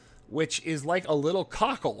 which is like a little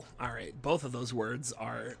cockle. All right, both of those words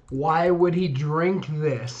are... Why would he drink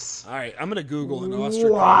this? All right, I'm going to Google an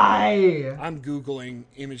ostracod. Why? I'm Googling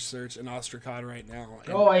image search an ostracod right now.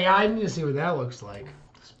 Oh, yeah, I need to see what that looks like.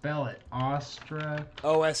 Spell it. ostracod.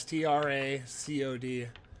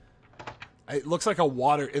 It looks like a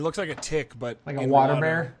water... It looks like a tick, but Like a in water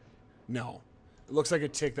bear? No. It looks like a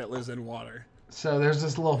tick that lives in water. So there's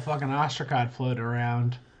this little fucking ostracod floating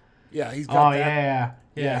around. Yeah, he's got that.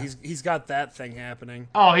 Yeah. He's got that thing happening.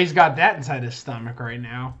 Oh, he's got that inside his stomach right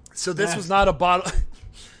now. So this was not a bottle.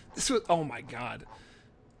 This was, oh my god.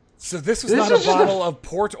 So this was This not is a just bottle of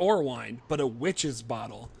port or wine, but a witch's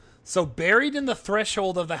bottle. So buried in the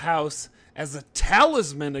threshold of the house as a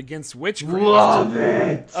talisman against witchcraft, Love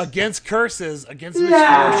it. against curses, against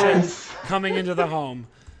Yes! misfortune coming into the home.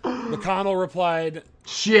 McConnell replied,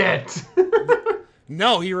 Shit.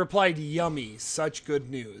 no, he replied, yummy, such good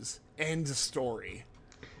news. End story.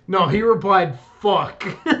 No, he replied, fuck.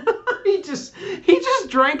 he just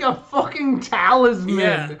drank a fucking talisman.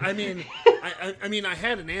 Yeah, I mean, I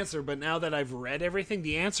had an answer, but now that I've read everything,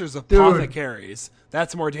 the answer is apothecaries.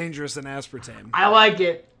 That's more dangerous than aspartame. I like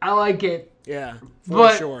it. Yeah, for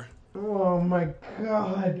But- sure. Oh my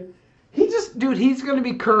god. He's gonna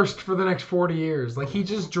be cursed for the next 40 years. Like, he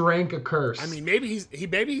just drank a curse. I mean, maybe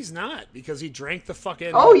he's not, because he drank the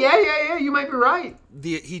fucking. Oh, yeah, you might be right.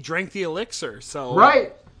 He drank the elixir, so.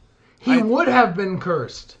 Right. He would have been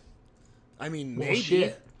cursed. I mean, Well, maybe.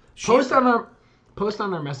 shit. Post on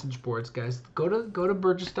our message boards, guys. Go to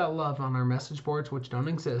Burgess.love on our message boards, which don't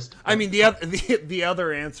exist. I mean, the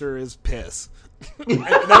other answer is piss.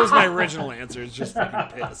 That was my original answer. It's just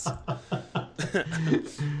fucking piss.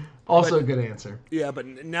 Also a good answer. Yeah, but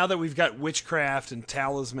now that we've got witchcraft and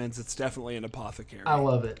talismans, it's definitely an apothecary. I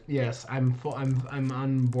love it. Yes, I'm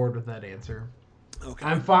on board with that answer. Okay.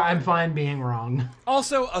 I'm fine being wrong.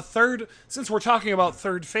 Also, a third. Since we're talking about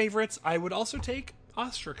third favorites, I would also take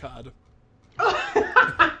ostracod.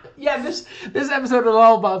 Yeah, this episode is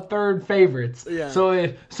all about third favorites. Yeah.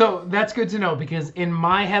 So that's good to know, because in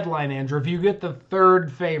my headline, Andrew, if you get the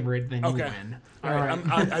third favorite, then you Okay. win. All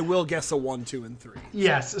right. I will guess a 1, 2, and 3.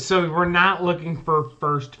 Yes. So we're not looking for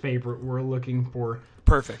first favorite. We're looking for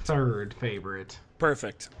Perfect. third favorite.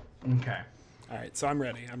 Perfect. Okay. All right, so I'm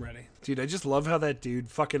ready. Dude, I just love how that dude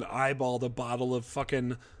fucking eyeballed a bottle of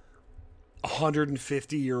fucking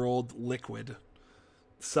 150-year-old liquid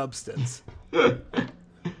substance.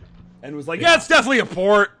 And was like, yeah, it's definitely a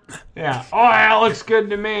port. Yeah. Oh, that looks good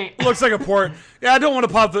to me. Looks like a port. Yeah, I don't want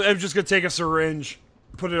to pop it. I'm just going to take a syringe,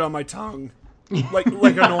 put it on my tongue, like a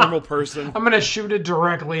normal person. I'm gonna shoot it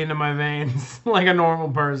directly into my veins like a normal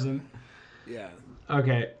person. Yeah.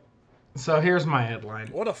 Okay. So here's my headline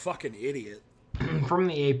What a fucking idiot. from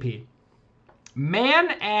the AP. Man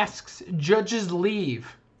asks judge's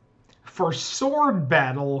leave for sword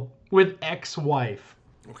battle with ex-wife.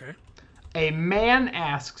 Okay. A man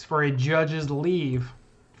asks for a judge's leave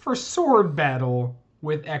for sword battle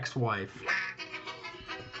with ex-wife.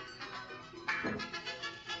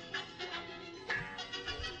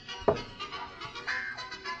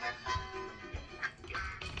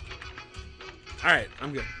 All right,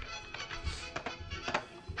 I'm good.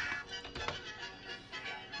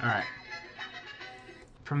 All right.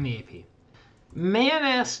 From the AP. Man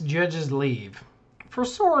asks judge's leave for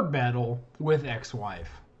sword battle with ex-wife.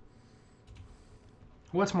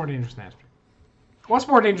 What's more dangerous than aspartame? What's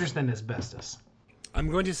more dangerous than asbestos? I'm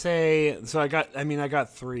going to say, so I got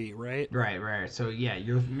 3, right? Right. So yeah,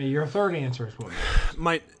 your third answer is what?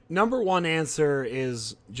 My number one answer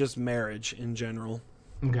is just marriage in general.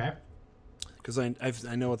 Okay. Because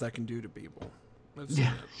I know what that can do to people. I've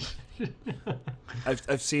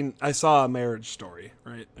seen it. I saw A Marriage Story,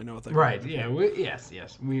 right? I know what that Right. is. Yeah.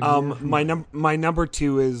 Yes. My number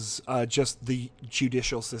 2 is just the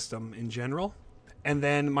judicial system in general, and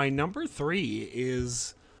then my number 3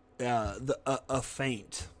 is a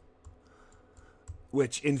feint,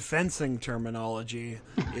 which in fencing terminology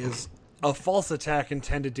is a false attack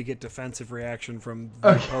intended to get defensive reaction from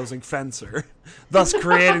the opposing fencer, thus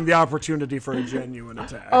creating the opportunity for a genuine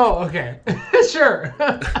attack. Oh, okay. Sure.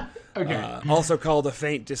 Okay. Also called a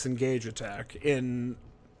feint disengage attack. In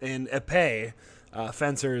épée,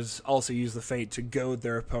 fencers also use the feint to goad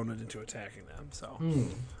their opponent into attacking them. So,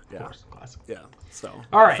 Of course, classic. yeah. So,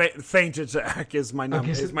 All right. feint attack is my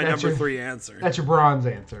number. so is my that's number your- 3 answer. That's your bronze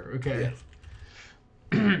answer. Okay.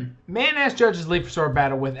 Man asks judges leave for sword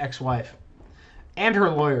battle with ex-wife. And her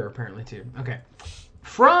lawyer, apparently, too. Okay.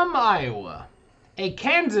 From Iowa. A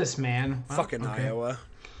Kansas man. Fucking Iowa.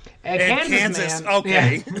 A And Kansas man.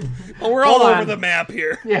 okay. Yeah. Well, we're all Hold over on. the map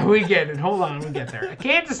here. Yeah, we get it. Hold on, we get there. A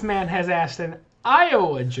Kansas man has asked an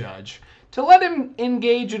Iowa judge to let him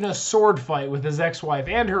engage in a sword fight with his ex-wife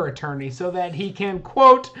and her attorney so that he can,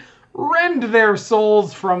 quote, rend their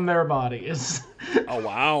souls from their bodies. Oh,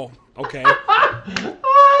 wow. Okay.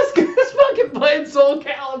 Oh, this guy's fucking playing Soul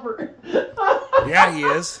Calibur. Yeah, he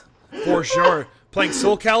is. For sure. Playing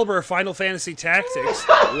Soul Calibur or Final Fantasy Tactics.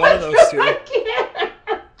 One of those two.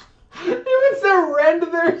 He wants to rend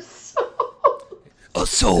their soul. A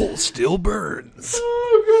soul still burns.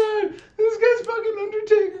 Oh, God. This guy's fucking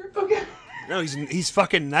Undertaker. Okay. No, he's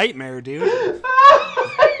fucking Nightmare, dude.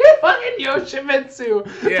 Fucking Yoshimitsu.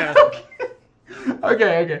 Yeah.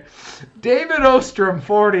 Okay. David Ostrom,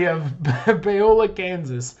 40, of Paola,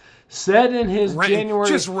 Kansas, said in his January...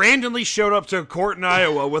 Just randomly showed up to a court in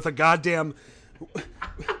Iowa with a goddamn... with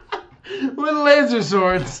laser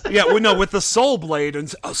swords. Yeah, with the soul blade,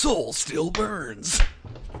 and a soul still burns.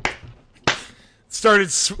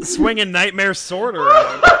 Started swinging Nightmare sword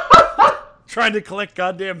around. Trying to collect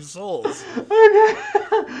goddamn souls.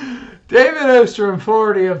 David Ostrom,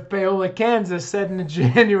 40, of Paola, Kansas, said in a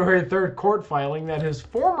January 3rd court filing that his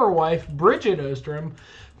former wife, Bridget Ostrom,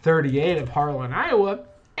 38, of Harlan, Iowa,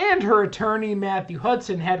 and her attorney, Matthew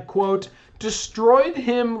Hudson, had, quote, destroyed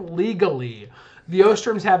him legally. The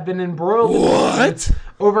Ostroms have been embroiled in lawsuits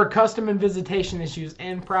over custom and visitation issues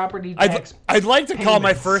and property tax I'd like to call my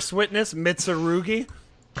payments. first witness Mitsurugi.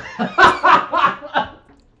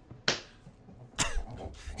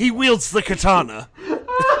 He wields the katana.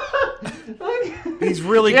 He's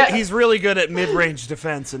really good at mid-range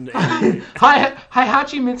defense and Hi,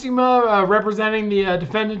 Hachi Mitsuma, representing the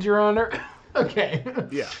defendant, Your Honor. Okay.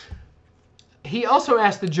 yeah. He also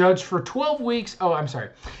asked the judge for 12 weeks. Oh, I'm sorry.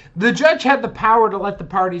 The judge had the power to let the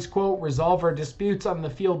parties, quote, resolve our disputes on the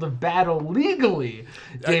field of battle legally,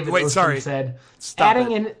 David Wait, Ostrom sorry. said. Stop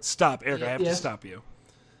adding it. in. Stop, Eric. I have to Yes? stop you.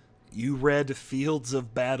 You read Fields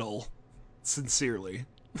of Battle sincerely.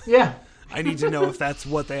 Yeah. I need to know if that's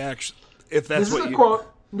what they actually. If that's This is what a you. quote.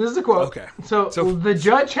 This is a quote. Okay. So So- the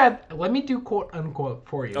judge had. Let me do quote unquote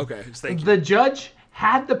for you. Okay, thank you. The judge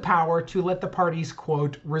had the power to let the parties,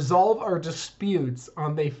 quote, resolve our disputes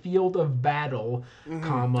on the field of battle,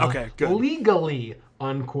 comma, Mm-hmm. Okay, good. legally,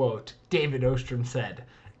 unquote, David Ostrom said.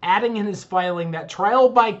 Adding in his filing that trial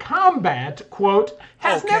by combat, quote,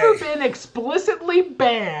 has Okay. never been explicitly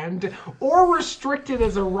banned or restricted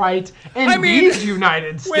as a right in I mean, these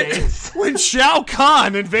United States. When Shao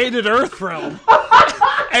Kahn invaded Earthrealm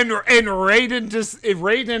and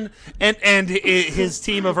Raiden and his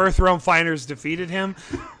team of Earthrealm fighters defeated him,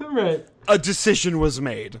 Right. a decision was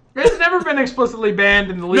made. It's never been explicitly banned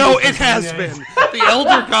in the legal No, it system of the has United been. The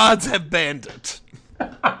Elder Gods have banned it.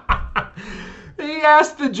 He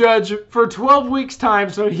asked the judge for 12 weeks' time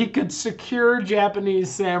so he could secure Japanese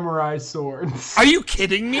samurai swords. Are you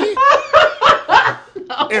kidding me?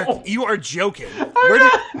 Eric, you are joking.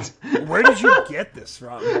 Where did you get this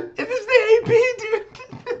from? It is the AP, dude.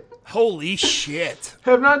 Holy shit.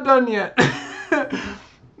 Have not done yet.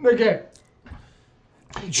 Okay.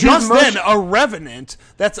 Just motion- then, a revenant,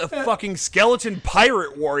 that's a fucking skeleton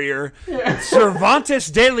pirate warrior,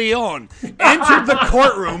 Cervantes de Leon, entered the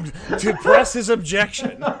courtroom to press his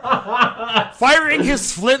objection. Firing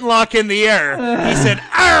his flintlock in the air, he said,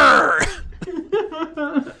 "Arr!"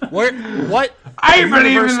 What? I believe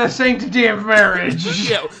universe- in the sanctity of marriage.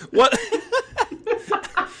 Yeah, what?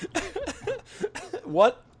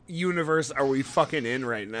 What universe are we fucking in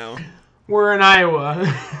right now? We're in Iowa.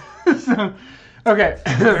 So, Okay.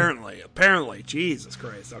 Apparently, Jesus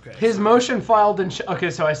Christ. Okay. His motion filed in... okay,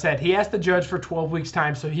 so I said he asked the judge for 12 weeks'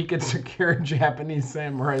 time so he could secure Japanese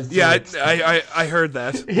samurai swords. Yeah, I heard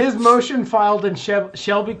that. His motion filed in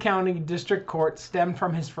Shelby County District Court stemmed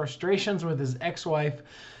from his frustrations with his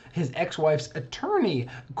ex-wife's attorney,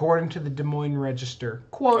 according to the Des Moines Register.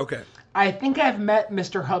 Quote, Okay. I think I've met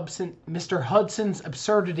Mr. Hudson's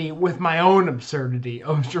absurdity with my own absurdity,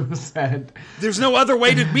 Ostrom said. There's no other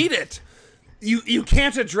way to meet it. You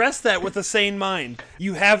can't address that with a sane mind.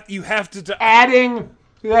 You have to... Adding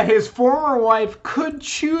that his former wife could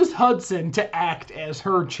choose Hudson to act as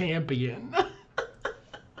her champion.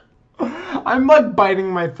 I'm like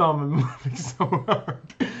biting my thumb and laughing so hard.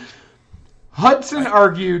 Hudson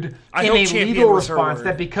argued in a legal response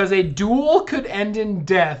that because a duel could end in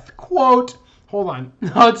death, quote, hold on.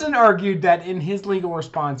 Hudson argued that in his legal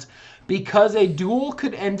response, because a duel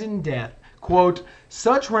could end in death, quote,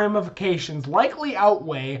 such ramifications likely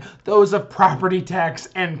outweigh those of property tax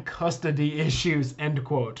and custody issues, end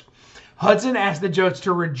quote. Hudson asked the judge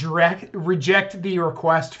to reject the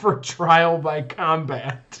request for trial by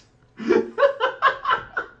combat.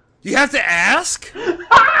 You have to ask?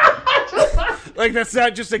 Like, that's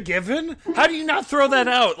not just a given? How do you not throw that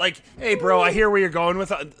out? Like, hey, bro, I hear where you're going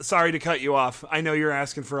with it. Sorry to cut you off. I know you're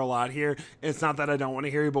asking for a lot here. And it's not that I don't want to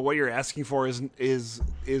hear you, but what you're asking for is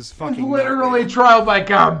fucking literally trial by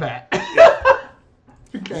combat. Yeah.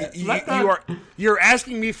 Okay. You're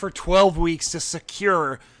asking me for 12 weeks to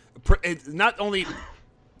secure, not only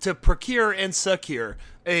to procure and secure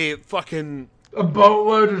a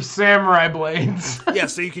boatload of samurai blades. Yeah,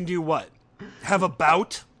 so you can do what? Have a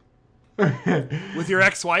bout with your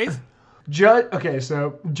ex-wife?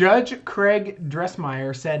 Judge Craig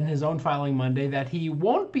Dressmeyer said in his own filing Monday that he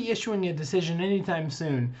won't be issuing a decision anytime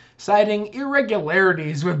soon, citing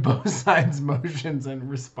irregularities with both sides' motions and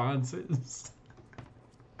responses.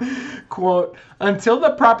 Quote, until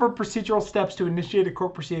the proper procedural steps to initiate a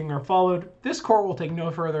court proceeding are followed, this court will take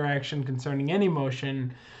no further action concerning any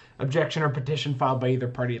motion, objection, or petition filed by either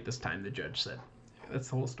party at this time, the judge said. That's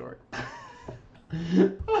the whole story.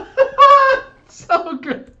 So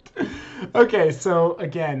good. Okay, so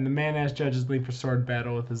again, the man asked judges leave for sword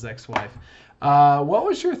battle with his ex-wife. What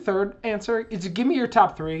was your third answer? Give me your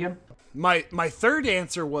top three again. My third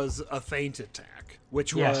answer was a feint attack,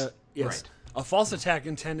 which was right. A false attack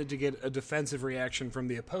intended to get a defensive reaction from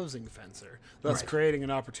the opposing fencer, thus creating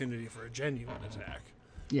an opportunity for a genuine attack.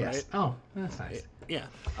 Yes. Right? Oh, that's nice. Yeah.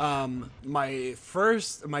 My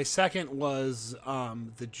second was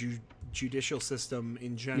the judicial system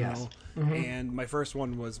in general, Yes. Mm-hmm. and my first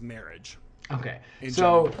one was marriage. Okay.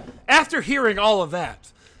 So after hearing all of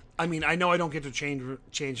that, I mean, I know I don't get to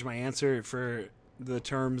change my answer for the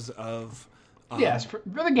terms of. Yes, for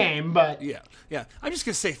the game, but yeah. I'm just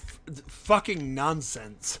gonna say fucking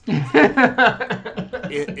nonsense.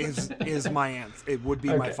 is my answer. It would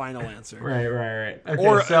be my final answer. Right. Okay,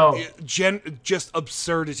 or so just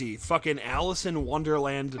absurdity. Fucking Alice in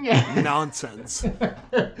Wonderland nonsense.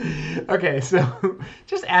 okay, so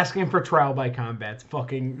just asking for trial by combat's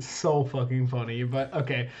so fucking funny. But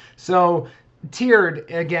okay, so. Tiered,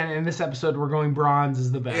 again, in this episode, we're going bronze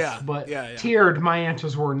is the best. Tiered, my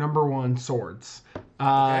answers were number 1, swords.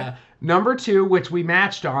 Number 2, which we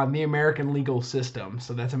matched on, the American legal system.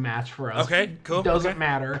 So that's a match for us. Okay, cool. Doesn't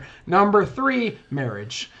matter. Number 3,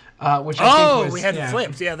 marriage. Which I think was, we had it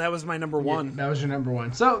flipped. Yeah, that was my number 1. Yeah, that was your number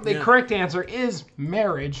 1. So the correct answer is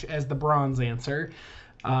marriage as the bronze answer.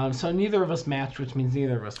 So neither of us matched, which means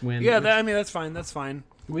neither of us win. Yeah, that's fine. That's fine.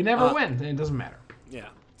 We never win, and it doesn't matter. Yeah,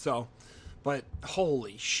 so... But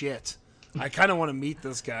holy shit, I kind of want to meet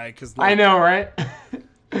this guy because I know, right?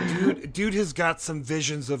 dude has got some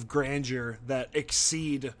visions of grandeur that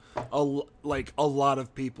exceed a lot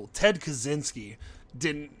of people. Ted Kaczynski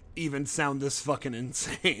didn't even sound this fucking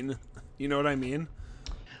insane. You know what I mean?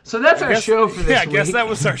 So that's our show for this week. Yeah, I guess that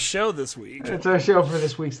was our show this week. That's our show for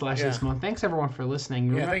this week / this month. Thanks everyone for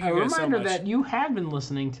listening. Yeah, thank you guys so much. A reminder that you have been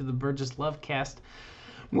listening to the Burgess Lovecast,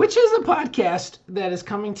 which is a podcast that is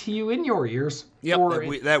coming to you in your ears. Yep,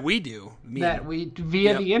 that we do.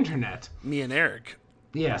 Via the internet. Me and Eric.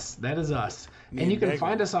 Yes, that is us. And you can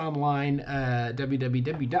find us online,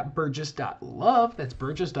 www.burgess.love. That's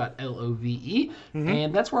burgess.love. Mm-hmm.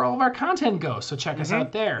 And that's where all of our content goes. So check us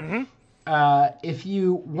out there. Mm-hmm. If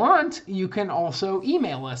you want, you can also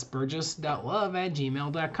email us,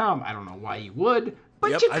 burgess.love@gmail.com. I don't know why you would,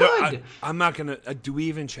 but you could. I'm not going to... do we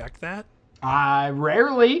even check that?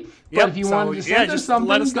 Rarely, but if you wanted to send us something,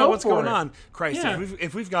 let us know what's going it. on. Christ,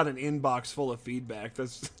 if we've got an inbox full of feedback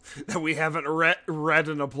that we haven't read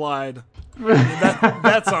and applied,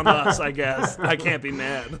 That's on us, I guess. I can't be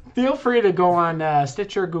mad. Feel free to go on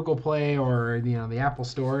Stitcher, Google Play, or the Apple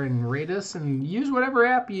Store and rate us, and use whatever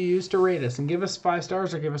app you use to rate us, and give us 5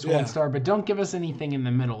 stars or give us 1 star, but don't give us anything in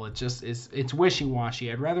the middle. It's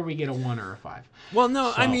wishy-washy. I'd rather we get a 1 or a 5. Well,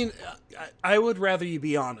 no, I mean, I would rather you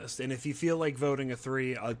be honest, and if you feel like voting a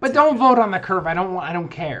 3, But don't vote on the curve. I don't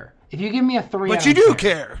care. If you give me a 3, But you do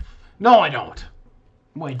care. No, I don't.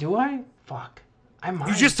 Wait, do I? Fuck. I might.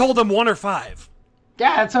 You just told them 1 or 5.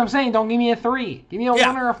 Yeah, that's what I'm saying. Don't give me a 3. Give me a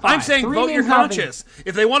 1 or a 5. I'm saying 3 vote your means nothing. conscience.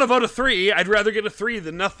 If they want to vote a 3, I'd rather get a 3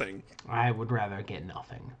 than nothing. I would rather get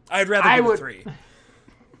nothing. I'd rather get a 3.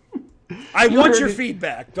 I want your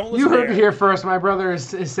feedback. Don't listen You heard to it here first. My brother is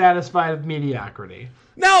satisfied with mediocrity.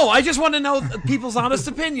 No, I just want to know people's honest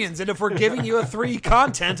opinions. And if we're giving you a 3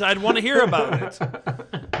 content, I'd want to hear about it.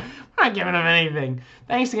 We're not giving him anything.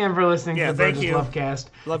 Thanks again for listening to the thank Burgess you. Lovecast.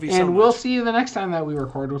 Love you so And we'll much. see you the next time that we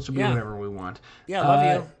record, which will be whatever we want. Yeah, love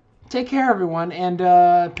you. Take care, everyone. And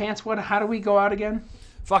Pants, how do we go out again?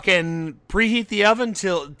 Fucking preheat the oven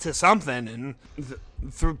to something and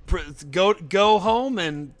go home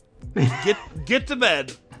and get to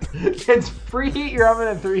bed. Kids, preheat your oven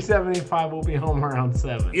at 375. We'll be home around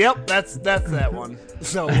 7. Yep, that's that one.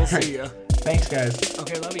 So we'll see you. Thanks, guys.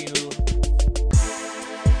 Okay, love you.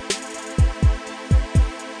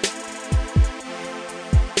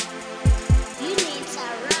 You need to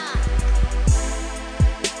rock.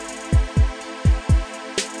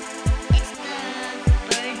 It's the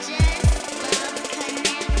Burgess Love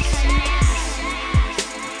Connection.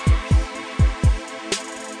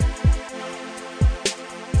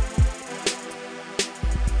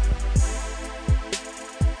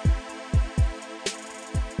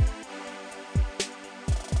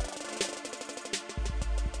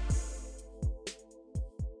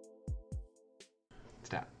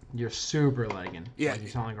 Stop. You're super lagging. Yeah. Like you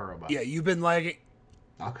sound like a robot. Yeah, you've been lagging.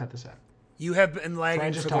 I'll cut this out. You have been lagging Try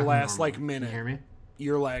just for the talking last normally. minute. Can you hear me?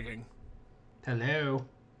 You're lagging. Hello?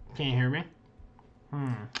 Can you hear me?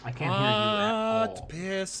 I can't hear you at Hot all.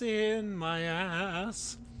 piss in my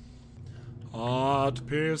ass. Hot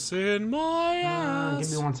piss in my ass.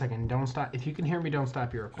 Give me 1 second. Don't stop. If you can hear me, don't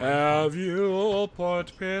stop your recording. Have you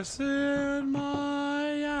put piss in my